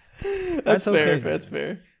 That's fair. okay. That's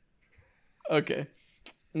fair. Okay.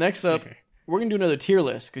 Next up, Okay. we're gonna do another tier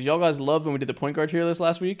list because y'all guys loved when we did the point guard tier list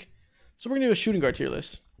last week. So we're gonna do a shooting guard tier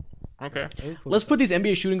list. Okay. Let's put these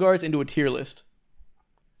NBA shooting guards into a tier list.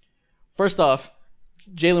 First off,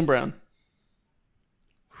 Jaylen Brown.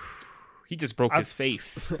 He just broke his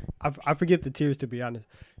face. I forget the tiers, to be honest.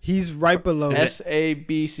 He's right below. S A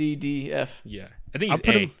B C D F. Yeah. I think I he's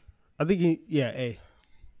put A. him. I think A.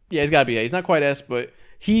 Yeah, he's got to be A. He's not quite S, but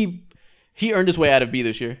he earned his way out of B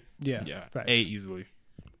this year. Yeah. Yeah. facts. A easily.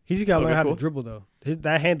 He's got to Okay, learn how cool. to dribble though.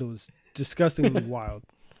 That handle is disgustingly wild.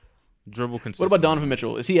 Dribble What consistent. about Donovan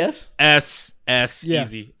Mitchell? Is he S? S. Yeah.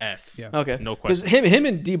 Easy. S. Yeah. Okay. No Because question. him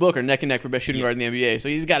and D Book are neck and neck for best shooting guard in the NBA, so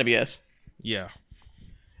he's got to be S. Yeah.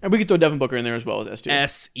 And we could throw Devin Booker in there as well as S too.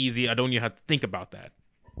 S. Easy. I don't even have to think about that.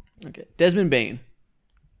 Okay. Desmond Bain.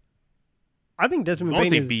 I think Desmond I wanna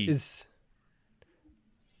Bain say B. is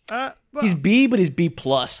well, He's B, but he's B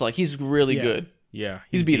plus. Like he's really Yeah. good. Yeah.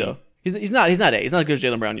 He's B though. He's not A. He's not as good as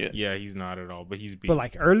Jaylen Brown yet. Yeah, he's not at all, but he's B. but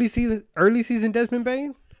like early season Desmond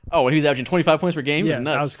Bain. Oh, and he was averaging 25 points per game. He was that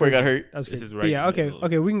nuts was before he got crazy. hurt. That was This crazy. is But yeah. Okay. regular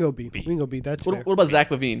Okay. We can go B. B. We can go B. That's fair. What about Zach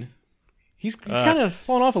LaVine? He's kind of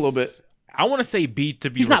fallen off a little bit. I want to say B to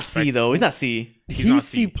be He's not C respectful. though. He's not C. He's not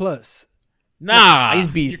C C. plus. Nah, He's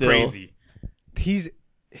B you're still. Crazy. He's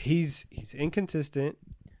inconsistent.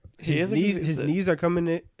 He is His inconsistent. knees are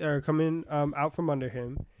coming out from under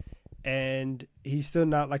him, and he's still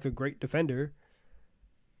not like a great defender.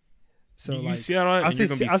 So You like, see all that? I'll And you're say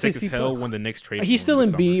gonna C- be I'll say sick as C hell plus. when the Knicks trade. He's for still him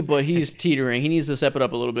in this B, summer. but he's teetering. He needs to step it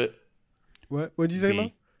up a little bit. what'd you say, Mo?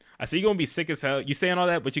 B. I say you're gonna be sick as hell. You saying all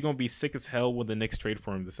that, but you're gonna be sick as hell when the Knicks trade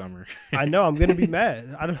for him this summer. I know I'm gonna be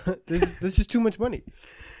mad. I don't. This is too much money.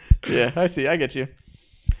 Yeah, I see. I get you.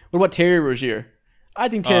 What about Terry Rozier? I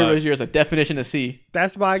think Terry Rozier is a definition of C.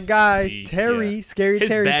 That's my guy, C, Terry. yeah. Scary His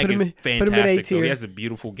Terry. bag Put him is in. Put him in A fantastic. Though. He tier. has a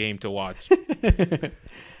beautiful game to watch.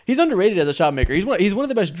 He's underrated as a shot maker. He's one of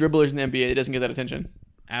the best dribblers in the NBA. That doesn't get that attention.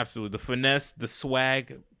 Absolutely, the finesse, the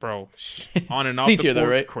swag, bro. On and off C the tier court, though,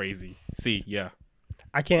 right? crazy. C, yeah.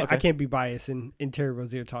 I can't. Okay. I can't be biased in Terry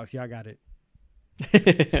Rozier talks. Y'all got it.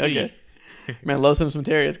 Okay. Man, loves him some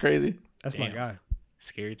Terry. It's crazy. That's my Damn. guy.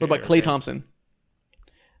 Scary. What about Terry, Klay okay. Thompson?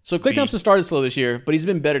 So Klay B. Thompson started slow this year, but he's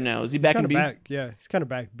been better now. Is he back in Kind of B? back. Yeah, he's kind of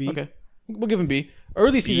back. B. Okay, we'll give him B.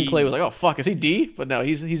 Early season B. Klay was like, oh fuck, is he D? But no,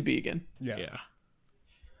 he's B again. Yeah. Yeah.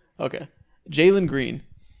 Okay, Jalen Green,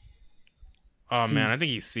 Oh C. man, I think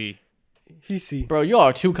he's C. He's C. bro, y'all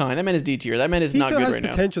are too kind. That man is D tier. That man is He not still good has right now.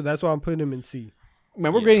 potential. That's why I'm putting him in C.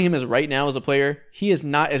 Man, we're grading him as right now as a player. He is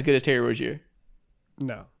not as good as Terry Rozier.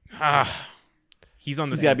 No. He's on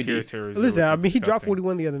the He's gotta same be tier D. as Terry. Listen, I mean, he dropped disgusting.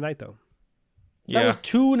 41 the other night though. That was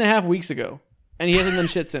 2.5 weeks ago, and he hasn't done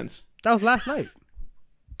shit since. That was last night.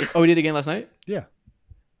 Oh, he did it again last night. Yeah.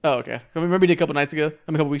 Oh, okay. I remember he did a couple nights ago.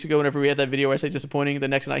 A couple weeks ago, whenever we had that video where I said disappointing. The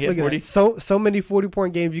next night he had Look at 40. that. So many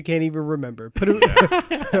 40-point games you can't even remember. Put him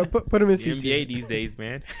put him in The C tier. NBA these days,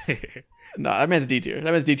 man. Nah, that man's D tier.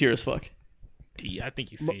 That man's D tier as fuck. D, I think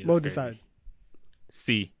he's C. Mo That's crazy. decide.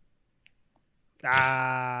 C.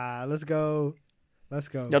 Let's go.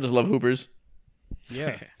 Y'all just love hoopers.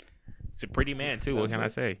 Yeah. It's a pretty man too. What can I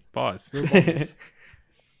say? Pause.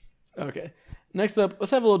 Okay. Next up,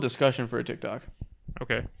 let's have a little discussion for a TikTok.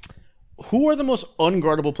 Okay. Who are the most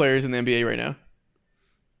unguardable players in the NBA right now?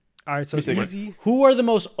 All right, so easy. Who are the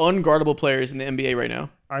most unguardable players in the NBA right now?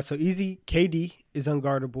 All right, so easy. KD is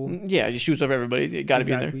unguardable. Yeah, he shoots over everybody. It got to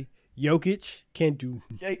be in there. Jokic can't do.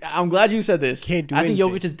 I'm glad you said this. Can't do I think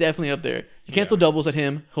anything. Jokic is definitely up there. You can't throw doubles at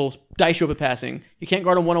him. He'll dice you up at passing. You can't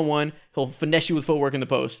guard him one-on-one. He'll finesse you with footwork in the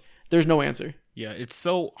post. There's no answer. Yeah, it's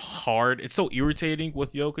so hard. It's so irritating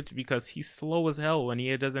with Jokic because he's slow as hell and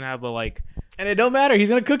he doesn't have And it don't matter. He's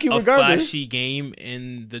gonna cook you a regardless. flashy game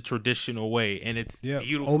in the traditional way, and it's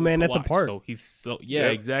beautiful. Old man to at the watch. park. So he's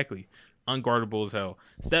exactly unguardable as hell.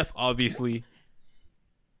 Steph obviously.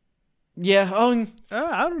 Yeah.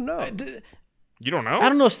 I don't know. You don't know? I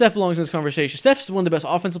don't know if Steph belongs in this conversation. Steph's one of the best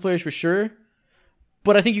offensive players for sure,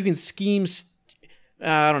 but I think you can scheme.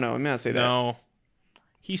 I don't know. I'm not say that. No.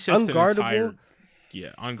 He's just unguardable.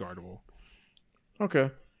 Unguardable.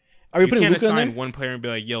 Okay. Are we putting can't Luka in assign there? one player and be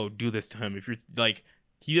like, "Yo, do this to him." If you're like,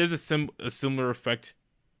 he has a similar effect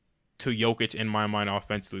to Jokic in my mind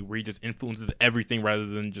offensively, where he just influences everything rather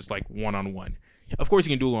than just like one-on-one. Of course,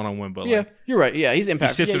 he can do one-on-one, but you're right. Yeah, he's impactful.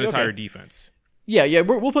 He shifts the entire defense. Yeah.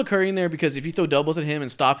 We'll put Curry in there because if you throw doubles at him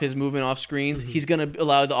and stop his movement off screens, he's gonna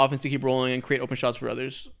allow the offense to keep rolling and create open shots for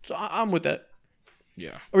others. So I'm with that.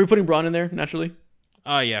 Yeah. Are we putting Braun in there naturally?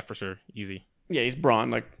 Yeah, for sure. Easy. Yeah, he's Braun.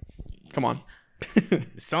 Like, come on.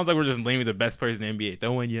 It sounds like we're just naming the best players in the NBA.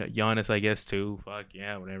 Throw in Giannis, I guess, too. Fuck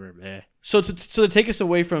yeah, whatever. Bleh. So to take us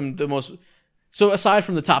away from the most, so aside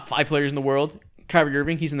from the top 5 players in the world, Kyrie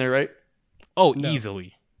Irving, he's in there, right? Oh, no.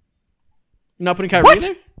 Easily. You're not putting Kyrie in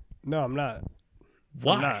there? No, I'm not.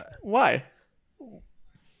 Why? I'm not. Why?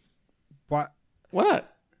 Why? Why not?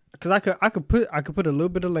 Because I could put a little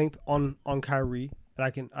bit of length on Kyrie,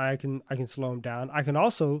 and I can slow him down. I can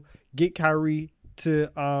also get Kyrie to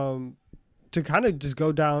kind of just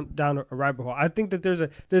go down a rabbit hole. I think that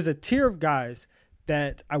there's a tier of guys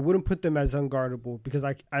that I wouldn't put them as unguardable because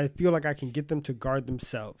I feel like I can get them to guard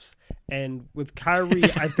themselves. And with Kyrie,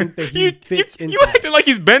 I think that he fits into You acting like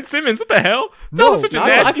he's Ben Simmons. What the hell? That was such a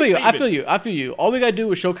nasty I feel you. All we gotta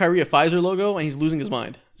do is show Kyrie a Pfizer logo, and he's losing his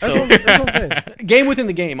mind. So that's what I'm saying. Game within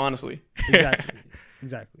the game, honestly.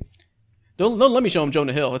 Exactly. Don't let me show him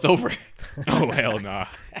Jonah Hill. It's over. Oh hell nah.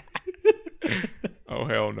 Oh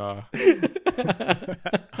hell nah.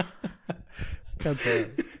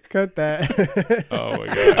 Cut that. Oh my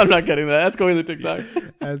god. I'm not getting that. That's going to TikTok.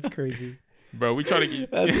 That's crazy. Bro, we try to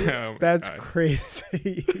get that's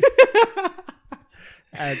crazy.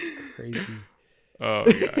 That's crazy. Oh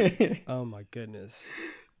my god. Oh my goodness.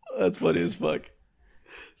 That's funny as fuck.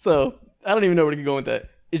 So I don't even know where to go with that.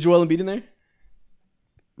 Is Joel Embiid in there?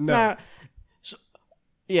 No. Nah. So,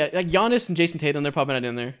 yeah, like Giannis and Jason Tatum, they're probably not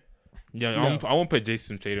in there. Yeah, I won't put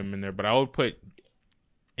Jason Tatum in there, but I would put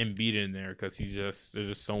Embiid in there because there's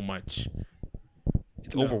just so much.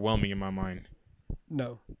 It's overwhelming in my mind.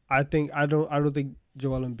 No, I don't think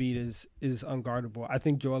Joel Embiid is unguardable. I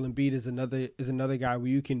think Joel Embiid is another guy where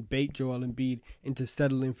you can bait Joel Embiid into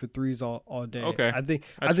settling for threes all day. Okay, I think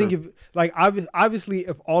true. if like obviously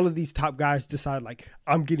if all of these top guys decide like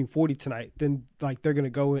I'm getting 40 tonight, then like they're gonna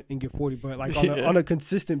go and get 40. But like on a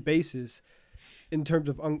consistent basis, in terms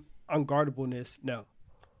of unguardableness, no.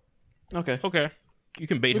 Okay. You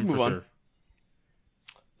can bait him for sure.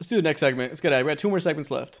 Let's do the next segment. Let's get at it. We got 2 more segments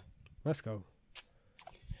left. Let's go.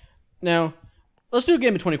 Now, let's do a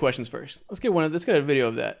game of 20 questions first. Let's get a video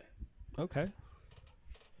of that. Okay.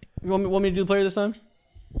 You want me to do the player this time?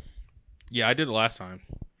 Yeah, I did it last time.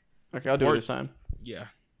 Okay, I'll do it this time. Yeah.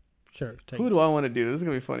 Sure. Who do I want to do? This is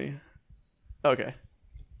going to be funny. Okay.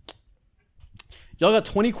 Y'all got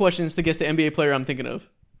 20 questions to guess the NBA player I'm thinking of.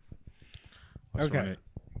 Let's run it.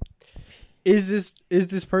 Is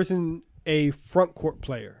this person a front court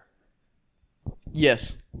player?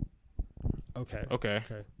 Yes. Okay.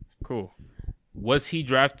 Cool. Was he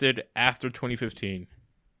drafted after 2015?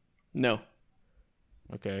 No.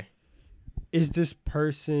 Okay. Is this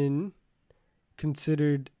person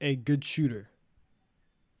considered a good shooter?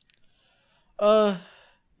 No,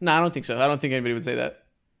 I don't think so. I don't think anybody would say that.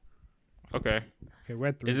 Okay. Okay, we're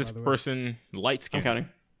at 3. Is this person light skinned? I'm counting.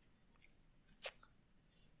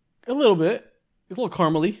 A little bit. He's a little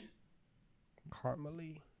caramely.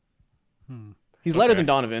 He's lighter than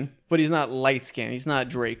Donovan, but he's not light skinned. He's not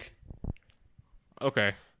Drake.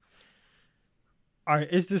 Okay. All right.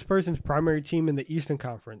 Is this person's primary team in the Eastern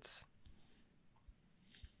Conference?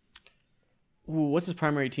 Ooh, what's his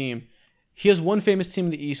primary team? He has one famous team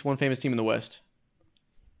in the East, one famous team in the West.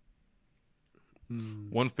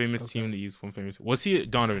 One famous team in the East, one famous. Was he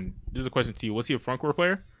Donovan? This is a question to you. Was he a front court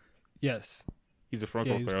player? Yes. He's a front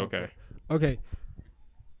court player. Okay. Okay.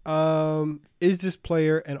 Is this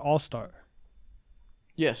player an all-star?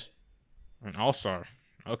 Yes. An all-star.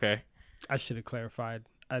 Okay. I should have clarified.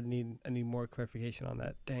 I need more clarification on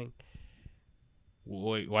that. Dang.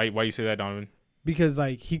 Wait, why you say that, Donovan? Because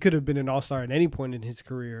like he could have been an all-star at any point in his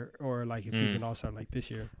career, or like if he's an all-star like this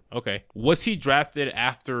year. Okay. Was he drafted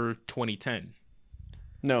after 2010?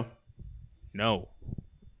 No. No.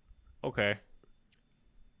 Okay.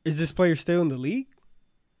 Is this player still in the league?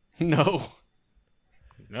 No.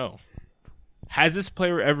 No. Has this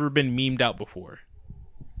player ever been memed out before?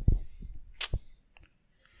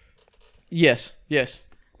 Yes. Yes.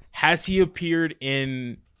 Has he appeared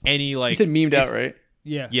in any like? You said memed out, right?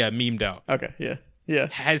 Yeah. Yeah, memed out. Okay. Yeah. Yeah.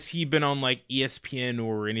 Has he been on like ESPN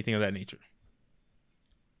or anything of that nature?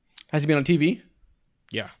 Has he been on TV?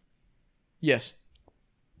 Yeah. Yes.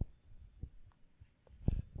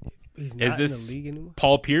 He's not Is this in the league anymore?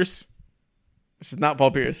 Paul Pierce? This is not Paul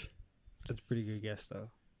Pierce. That's a pretty good guess, though.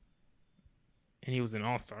 And he was an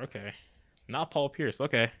all-star. Okay. Not Paul Pierce.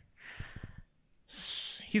 Okay.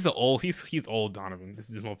 He's old. He's old, Donovan. This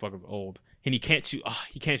motherfucker's old. And he can't shoot. Oh,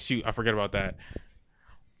 he can't shoot. I forget about that.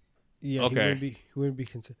 Yeah, okay. He wouldn't be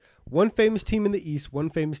considered. One famous team in the East, one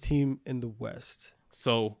famous team in the West.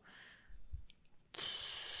 So,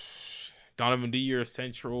 Donovan, do your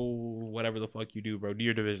central, whatever the fuck you do, bro. Do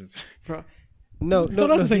your divisions. Bro. No, Don't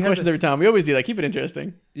ask the same questions every time. We always do that. Keep it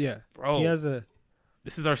interesting. Yeah. Bro. He has a...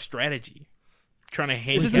 This is our strategy. Trying to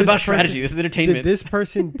hang. This isn't about strategy. This is entertainment. Did this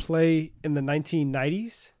person play in the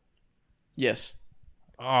 1990s? Yes.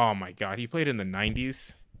 Oh my god, he played in the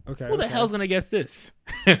 90s. Okay. Who the hell's gonna guess this?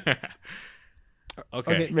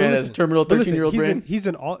 Okay. Man, that's a terminal 13-year-old brain. He's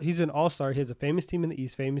an all-star. He has a famous team in the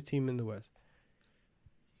East, famous team in the West.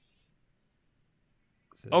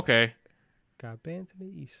 Okay. Got bands in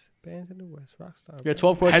the East, bands in the West, Rockstar. You got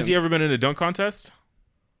 12 questions. Has he ever been in a dunk contest?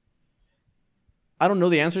 I don't know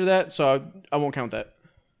the answer to that, so I won't count that.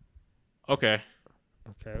 Okay.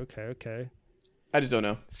 Okay. I just don't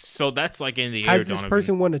know. So that's like in the air, Has this Donovan.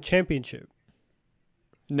 person won a championship?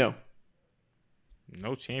 No.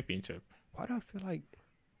 No championship. Why do I feel like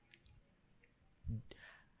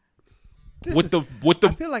I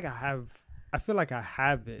feel like I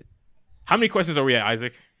have it. How many questions are we at,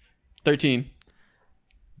 Isaac? 13.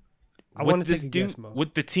 I want to take a guess, Mo.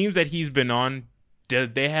 With the teams that he's been on,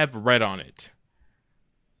 did they have red on it?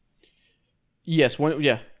 Yes.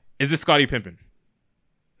 Yeah. Is this Scottie Pippen?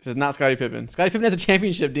 This is not Scottie Pippen. Scottie Pippen has a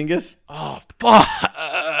championship, dingus. Oh, fuck.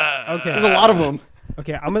 Okay. There's a lot of them.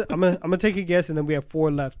 Okay, I'm gonna take a guess, and then we have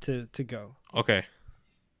 4 left to go. Okay.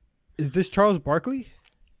 Is this Charles Barkley?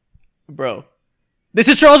 Bro. This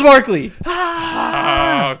is Charles Barkley.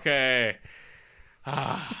 Okay.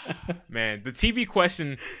 Man, the TV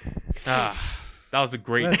question. That was a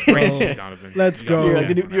great shit, Donovan. Let's go. You're like,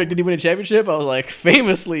 did he win a championship? I was like,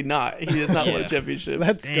 famously not. He does not win a championship.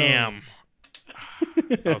 Let's go. Damn.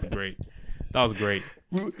 That was great. That was great.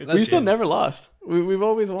 We've still never lost. We've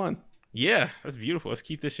always won. Yeah, that's beautiful. Let's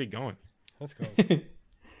keep this shit going. Let's go. All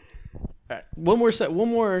right, one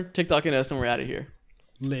more TikTok and us, and we're out of here.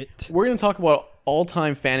 Lit. We're gonna talk about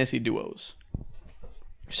all-time fantasy duos.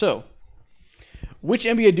 So, which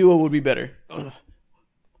NBA duo would be better?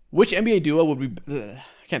 Which NBA duo would be? I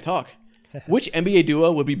can't talk. Which NBA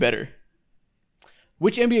duo would be better?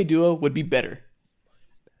 Which NBA duo would be better?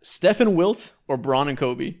 Steph and Wilt or Bron and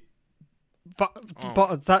Kobe?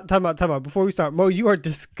 Time out. Before we start, Mo, you are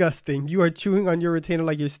disgusting. You are chewing on your retainer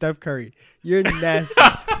like you're Steph Curry. You're nasty.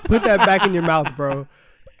 Put that back in your mouth, bro.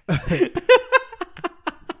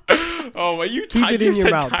 Oh, well, you keep it in your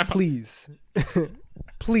mouth, please.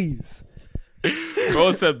 Please. Bro,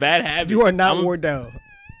 it's a bad habit. You are not Wardell.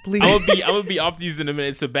 Please. I'm gonna be off these in a minute.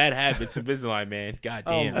 It's a bad habit. It's Invisalign, man. God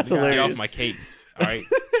damn. That's Get hilarious. off my case. All right.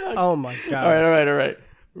 Oh my god. All right.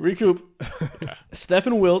 Recoup. Steph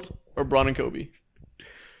and Wilt or Bron and Kobe?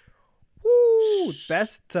 Woo,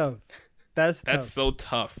 that's tough. That's so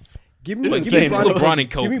tough. Give me Bron and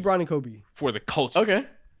Kobe. Give me Bron and Kobe For the culture. Okay.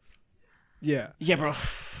 Yeah, bro.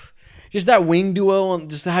 Just that wing duo and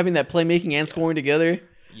just having that playmaking and scoring together.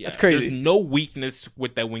 Yeah, that's crazy. There's no weakness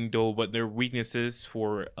with that wing duo, but there are weaknesses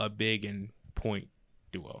for a big and point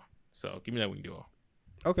duo. So give me that wing duo.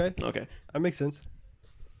 Okay. That makes sense.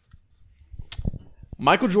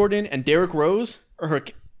 Michael Jordan and Derrick Rose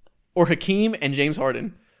or Hakeem and James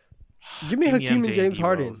Harden? Give me Hakeem and James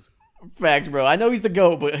Harden. Rose. Facts, bro. I know he's the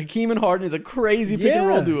GOAT, but Hakeem and Harden is a crazy pick and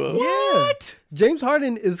roll duo. Yeah. James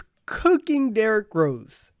Harden is cooking Derrick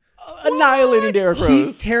Rose. annihilating Derrick Rose.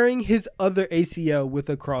 He's tearing his other ACL with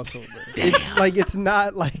a crossover. It's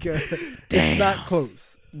not like it's not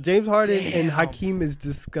close. James Harden and Hakeem is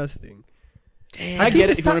disgusting. I get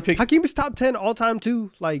it. If you want to pick, Hakeem is top 10 all time too.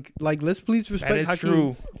 Like let's please respect That is Hakeem.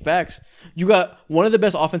 true. Facts. You got one of the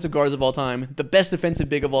best offensive guards of all time, the best defensive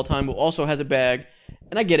big of all time, who also has a bag.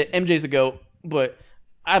 And I get it. MJ's the GOAT, but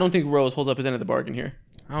I don't think Rose holds up his end of the bargain here.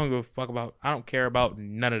 I don't give a fuck about. I don't care about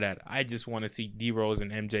none of that. I just want to see D Rose and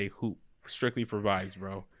MJ hoop strictly for vibes,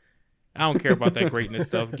 bro. I don't care about that greatness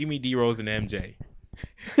stuff. Give me D Rose and MJ.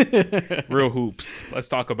 Real hoops. Let's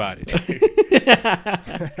talk about it.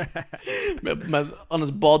 On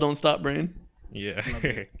his ball don't stop brain. Yeah.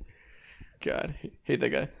 God, hate that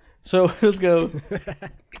guy. So let's go.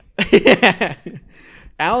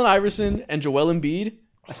 Allen Iverson and Joel Embiid.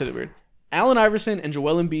 I said it weird. Allen Iverson and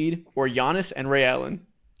Joel Embiid, or Giannis and Ray Allen.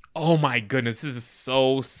 Oh my goodness, this is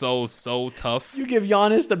so tough. You give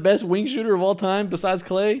Giannis the best wing shooter of all time besides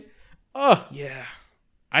Clay? Oh, Yeah.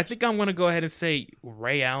 I think I'm gonna go ahead and say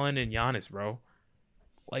Ray Allen and Giannis, bro.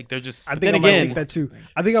 Like they're just. I think then I might again- take that too.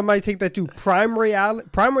 I think I might take that too. Prime Ray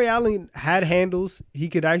Allen had handles. He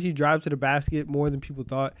could actually drive to the basket more than people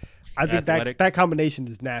thought. I think Athletic. that combination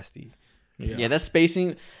is nasty. yeah, that's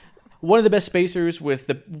spacing. One of the best spacers with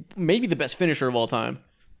maybe the best finisher of all time.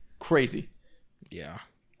 Crazy. Yeah.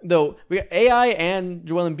 Though we got AI and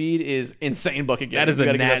Joel Embiid is insane bucket getter. That is We a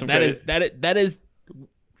gotta give some credit. that is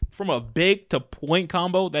from a big to point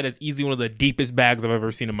combo. That is easily one of the deepest bags I've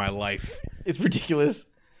ever seen in my life. It's ridiculous.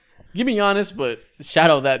 Give me Giannis, but shout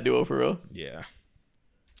out that duo for real. Yeah,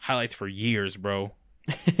 highlights for years, bro.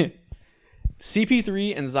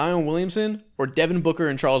 CP3 and Zion Williamson, or Devin Booker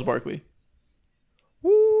and Charles Barkley.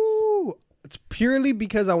 Woo! It's purely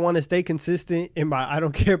because I want to stay consistent in my I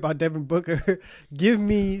don't care about Devin Booker. Give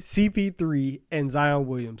me CP3 and Zion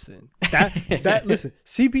Williamson. Listen,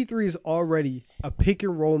 CP3 is already a pick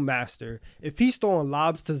and roll master. If he's throwing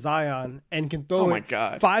lobs to Zion and can throw Oh my it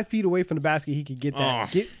God. 5 feet away from the basket, he could get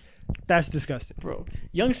that. Oh. That's disgusting. Bro,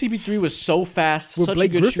 young CP3 was so fast, With such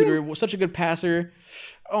Blake a good Griffin? shooter, such a good passer.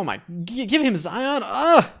 Oh my, give him Zion.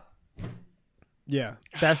 Yeah,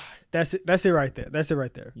 that's it right there. That's it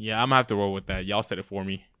right there. Yeah, I'm gonna have to roll with that. Y'all said it for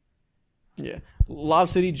me. Yeah. Lob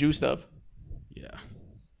City juiced up. Yeah.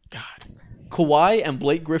 Kawhi and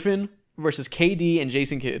Blake Griffin versus KD and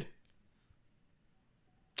Jason Kidd.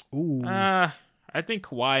 Ooh, I think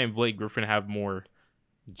Kawhi and Blake Griffin have more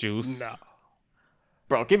juice. no.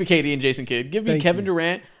 Bro, give me KD and Jason Kidd. Give me Thank Kevin you.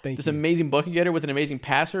 Durant, Thank this you. amazing bucket getter with an amazing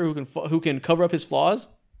passer who can cover up his flaws.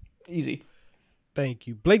 Easy. Thank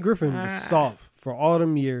you. Blake Griffin was soft for all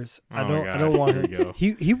them years. I Oh my don't God. want Here her. we go.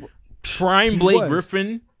 He Prime He Blake was.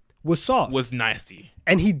 Griffin was soft. was nasty.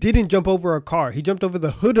 And he didn't jump over a car. He jumped over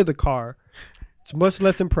the hood of the car. It's much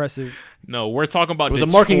less impressive. No, we're talking about It was a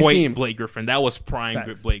Detroit marketing scheme. Blake Griffin. That was prime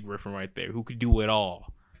Facts. Blake Griffin right there, who could do it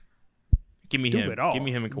all. Give me Do him. it all. Give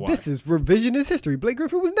me him and Kawhi. This is revisionist history. Blake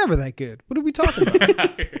Griffin was never that good. What are we talking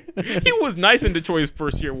about? He was nice in Detroit's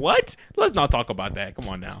first year. What? Let's not talk about that. Come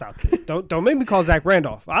on now. Stop it. Don't make me call Zach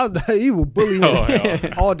Randolph. He will bully him Oh, hell.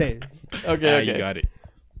 all day. Okay, You got it.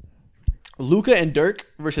 Luka and Dirk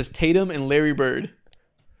versus Tatum and Larry Bird.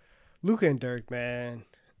 Luka and Dirk, man.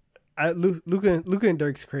 Luka and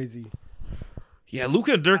Dirk's crazy. Yeah,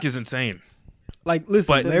 Luka and Dirk is insane. Like,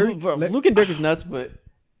 listen, But- Larry. Bro, Luka and Dirk is nuts, but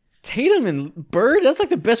Tatum and Bird, that's like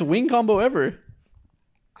the best wing combo ever.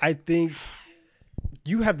 I think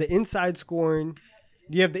you have the inside scoring.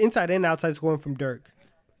 You have the inside and outside scoring from Dirk.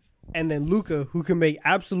 And then Luka, who can make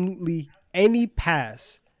absolutely any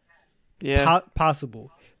pass Yeah.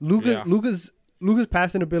 possible. Yeah. Luka's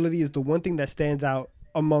passing ability is the one thing that stands out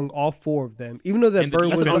among all four of them. Even though that And the Bird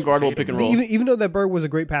That's was an defense unguardable Tatum. pick and roll. even though that Bird was a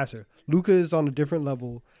great passer, Luka is on a different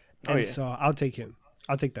level. Oh, And yeah. so I'll take him.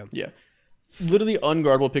 I'll take them. Yeah. Literally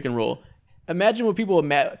unguardable pick and roll. Imagine what people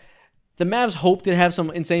the Mavs hope to have some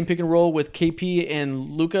insane pick and roll with KP and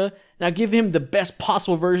Luka. Now give him the best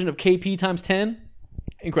possible version of KP times 10.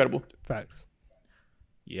 Incredible. Facts.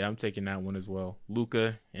 Yeah, I'm taking that one as well.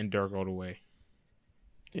 Luka and Dirk all the way.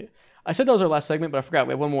 Yeah. I said that was our last segment, but I forgot.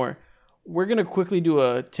 We have one more. We're going to quickly do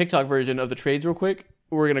a TikTok version of the trades real quick.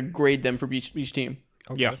 We're going to grade them for each team.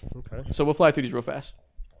 Okay. Yeah. Okay. So we'll fly through these real fast.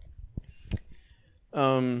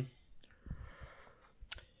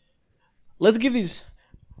 Let's give these.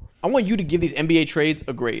 I want you to give these NBA trades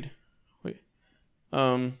a grade. Wait.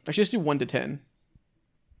 Actually, let's do 1 to 10.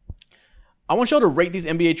 I want y'all to rate these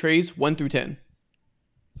NBA trades 1 through 10.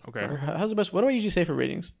 Okay. Or how's the best? What do I usually say for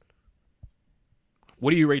ratings?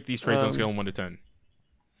 What do you rate these trades on a scale of 1 to 10?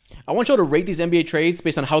 I want y'all to rate these NBA trades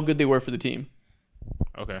based on how good they were for the team.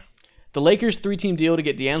 Okay. The Lakers 3-team deal to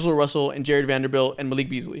get D'Angelo Russell and Jared Vanderbilt and Malik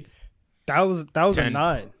Beasley. That was a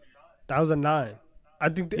 9. That was a 9. I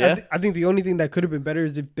think I think the only thing that could have been better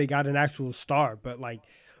is if they got an actual star. But like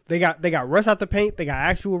they got Russ out the paint. They got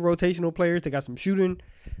actual rotational players. They got some shooting.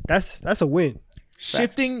 That's a win.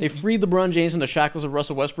 Shifting. They freed LeBron James from the shackles of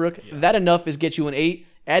Russell Westbrook. Yeah. That enough is get you an 8.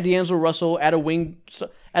 Add D'Angelo Russell. Add a wing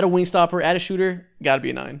stopper. Add a shooter. Got to be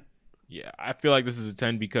a 9. Yeah, I feel like this is a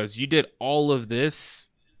 10 because you did all of this.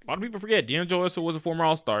 A lot of people forget D'Angelo Russell was a former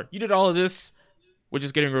All-Star. You did all of this with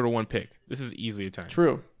just getting rid of 1 pick. This is easily a 10.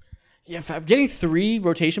 True. Yeah, getting 3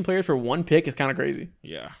 rotation players for 1 pick is kind of crazy.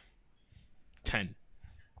 Yeah. 10.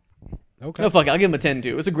 Okay. No, fuck it. I'll give him a 10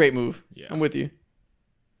 too. It's a great move. Yeah. I'm with you.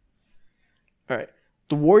 All right.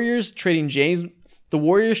 The Warriors trading James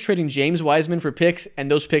Wiseman for picks,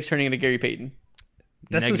 and those picks turning into Gary Payton.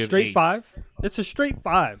 That's a straight 8. 5. It's a straight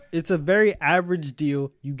 5. It's a very average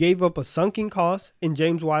deal. You gave up a sunken cost in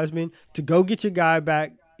James Wiseman to go get your guy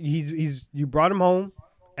back. You brought him home.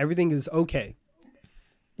 Everything is okay.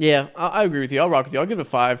 Yeah, I agree with you. I'll rock with you. I'll give it a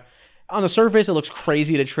 5. On the surface, it looks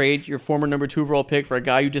crazy to trade your former number 2 overall pick for a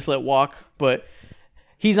guy you just let walk, but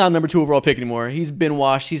he's not a number 2 overall pick anymore. He's been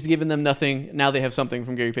washed. He's given them nothing. Now they have something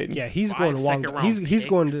from Gary Payton. Yeah, he's going to Wong.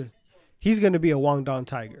 He's going to be a Wangdong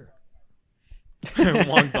Tiger.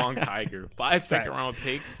 Wangdong Tiger. 5 second-round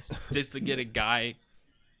picks just to get a guy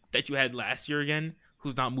that you had last year again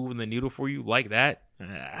who's not moving the needle for you like that.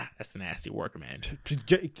 That's nasty work, man.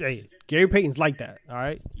 Hey, Gary Payton's like that, all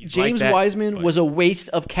right? James Wiseman was a waste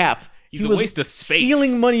of cap. He was a waste of space.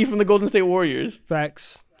 Stealing money from the Golden State Warriors.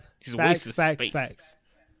 Facts. He's a waste of space. Facts.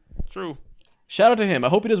 True. Shout out to him. I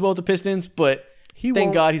hope he does well with the Pistons, but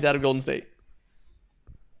thank God he's out of Golden State.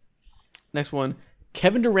 Next one,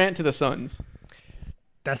 Kevin Durant to the Suns.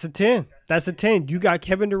 That's a 10. That's a 10. You got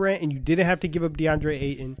Kevin Durant, and you didn't have to give up DeAndre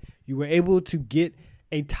Ayton. You were able to get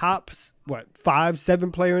a top,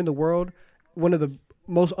 5-7 player in the world, one of the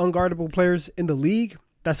most unguardable players in the league.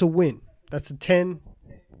 That's a win. That's a 10.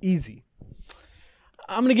 Easy.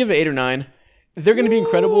 I'm going to give it 8 or 9. They're going to be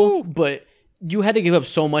incredible, but you had to give up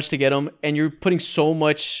so much to get them, and you're putting so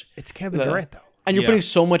much... It's Kevin Durant, though. And you're putting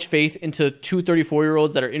so much faith into 2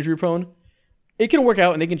 34-year-olds that are injury-prone. It can work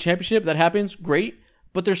out, and they can championship. That happens. Great.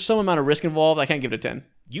 But there's some amount of risk involved. I can't give it a 10.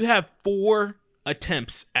 You have 4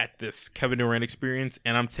 attempts at this Kevin Durant experience,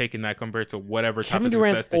 and I'm taking that compared to whatever type of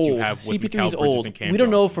success that you have with CP3's old. We don't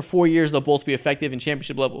know if for 4 years they'll both be effective in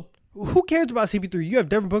championship level. Who cares about CP3? You have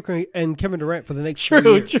Devin Booker and Kevin Durant for the next 3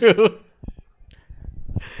 years. True.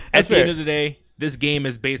 At the end of the day, this game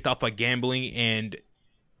is based off of gambling, and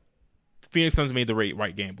Phoenix Suns made the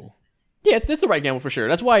right gamble. Yeah, it's the right gamble for sure.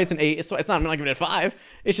 That's why it's an 8. It's not. I'm not giving it a 5.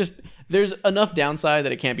 It's just there's enough downside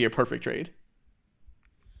that it can't be a perfect trade.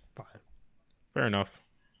 Fine. Fair enough.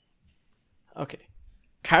 Okay.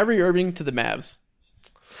 Kyrie Irving to the Mavs.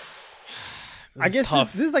 I guess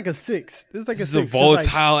this is like a 6. This is a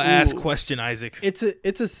volatile ass question, Isaac. It's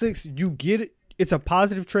a 6. You get it. It's a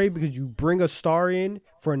positive trade because you bring a star in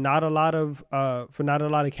for not a lot of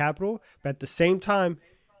capital, but at the same time,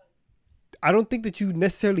 I don't think that you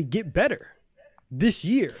necessarily get better this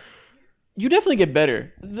year. You definitely get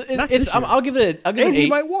better. I'll give it an 8. He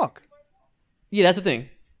might walk. Yeah, that's the thing.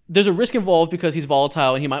 There's a risk involved because he's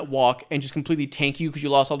volatile and he might walk and just completely tank you because you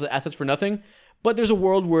lost all the assets for nothing. But there's a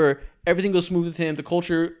world where everything goes smooth with him. The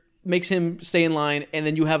culture makes him stay in line, and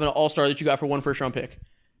then you have an all-star that you got for 1 first-round pick.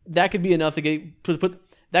 That could be enough to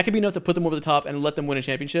that could be enough to put them over the top and let them win a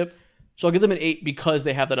championship. So I'll give them an 8 because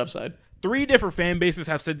they have that upside. 3 different fan bases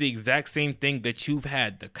have said the exact same thing that you've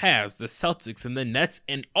had. The Cavs, the Celtics, and the Nets,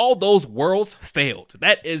 and all those worlds failed.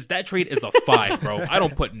 That trade is a 5, bro. I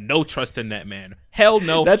don't put no trust in that man. Hell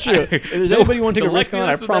no. That's true. If there's anybody you want to take a risk on,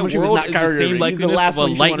 I promise you it's not Kyrie Irving. He's the last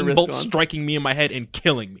one you want to risk on. Lightning bolt striking me in my head and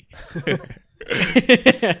killing me.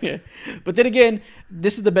 But then again,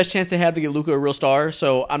 this is the best chance they have to get Luka a real star,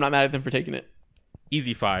 so I'm not mad at them for taking it.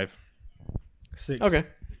 Easy 5. 6. Okay.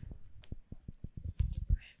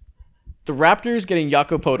 The Raptors getting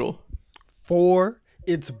Jakob Poeltl. 4.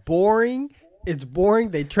 It's boring. It's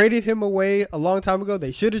boring. They traded him away a long time ago.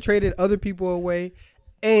 They should have traded other people away.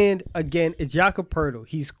 And again, it's Jakob Poeltl.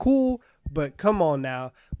 He's cool, but come on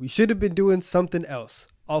now. We should have been doing something else.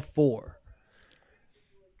 A 4.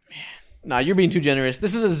 Nah, you're being too generous.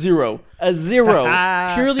 This is a 0. A 0.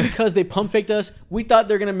 Purely because they pump faked us. We thought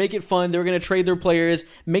they were going to make it fun. They were going to trade their players,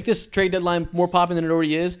 make this trade deadline more popping than it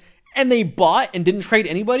already is. And they bought and didn't trade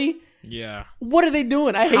anybody? Yeah. What are they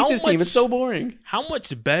doing? I hate this team. It's so boring. How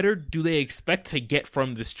much better do they expect to get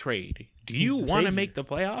from this trade? Do you want to make the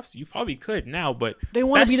playoffs? You probably could now, but they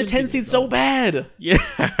want to be the 10 seed so bad. Yeah,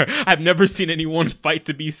 I've never seen anyone fight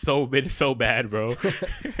to be so bad, bro.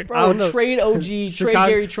 Bro, trade OG, trade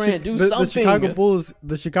Gary Trent, do something.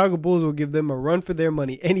 The Chicago Bulls will give them a run for their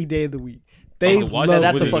money any day of the week. They love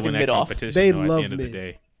that's a fucking mid-off. They love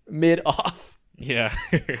mid-off. Yeah.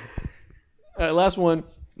 All right, last one.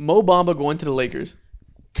 Mo Bamba going to the Lakers.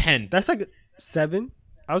 10. That's like 7.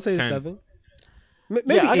 I would say 7.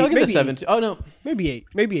 Maybe yeah, I'll give it a 7. Oh no, maybe 8.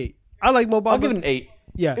 Maybe 8. I like Mo Bamba. I'll give it an 8.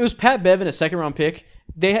 Yeah, it was Pat Bev in a second-round pick.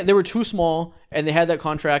 They were too small, and they had that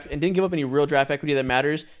contract and didn't give up any real draft equity that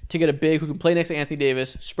matters to get a big who can play next to Anthony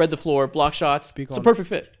Davis, spread the floor, block shots. It's a perfect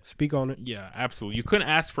fit. Speak on it. Yeah, absolutely. You couldn't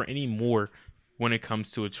ask for any more when it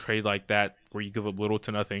comes to a trade like that where you give up little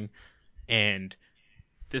to nothing, and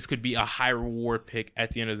this could be a high reward pick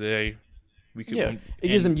at the end of the day. It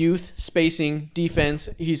gives them youth, spacing, defense.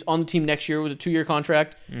 He's on the team next year with a 2-year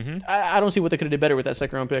contract. Mm-hmm. I don't see what they could have did better with that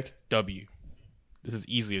second-round pick. W. This is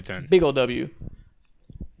easily a 10. Big old W.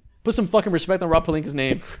 Put some fucking respect on Rob Pelinka's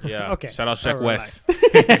name. Yeah. Okay. Shout out Sheck West.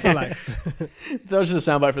 Relax. That was just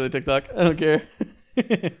a soundbite for the TikTok. I don't care.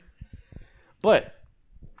 But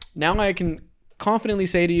now I can confidently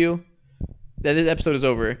say to you that this episode is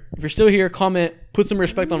over. If you're still here, comment. Put some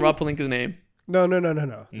respect on Rob Pelinka's name. No. No.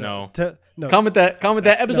 No. Comment that.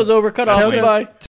 Episode's over. Cut off. Goodbye.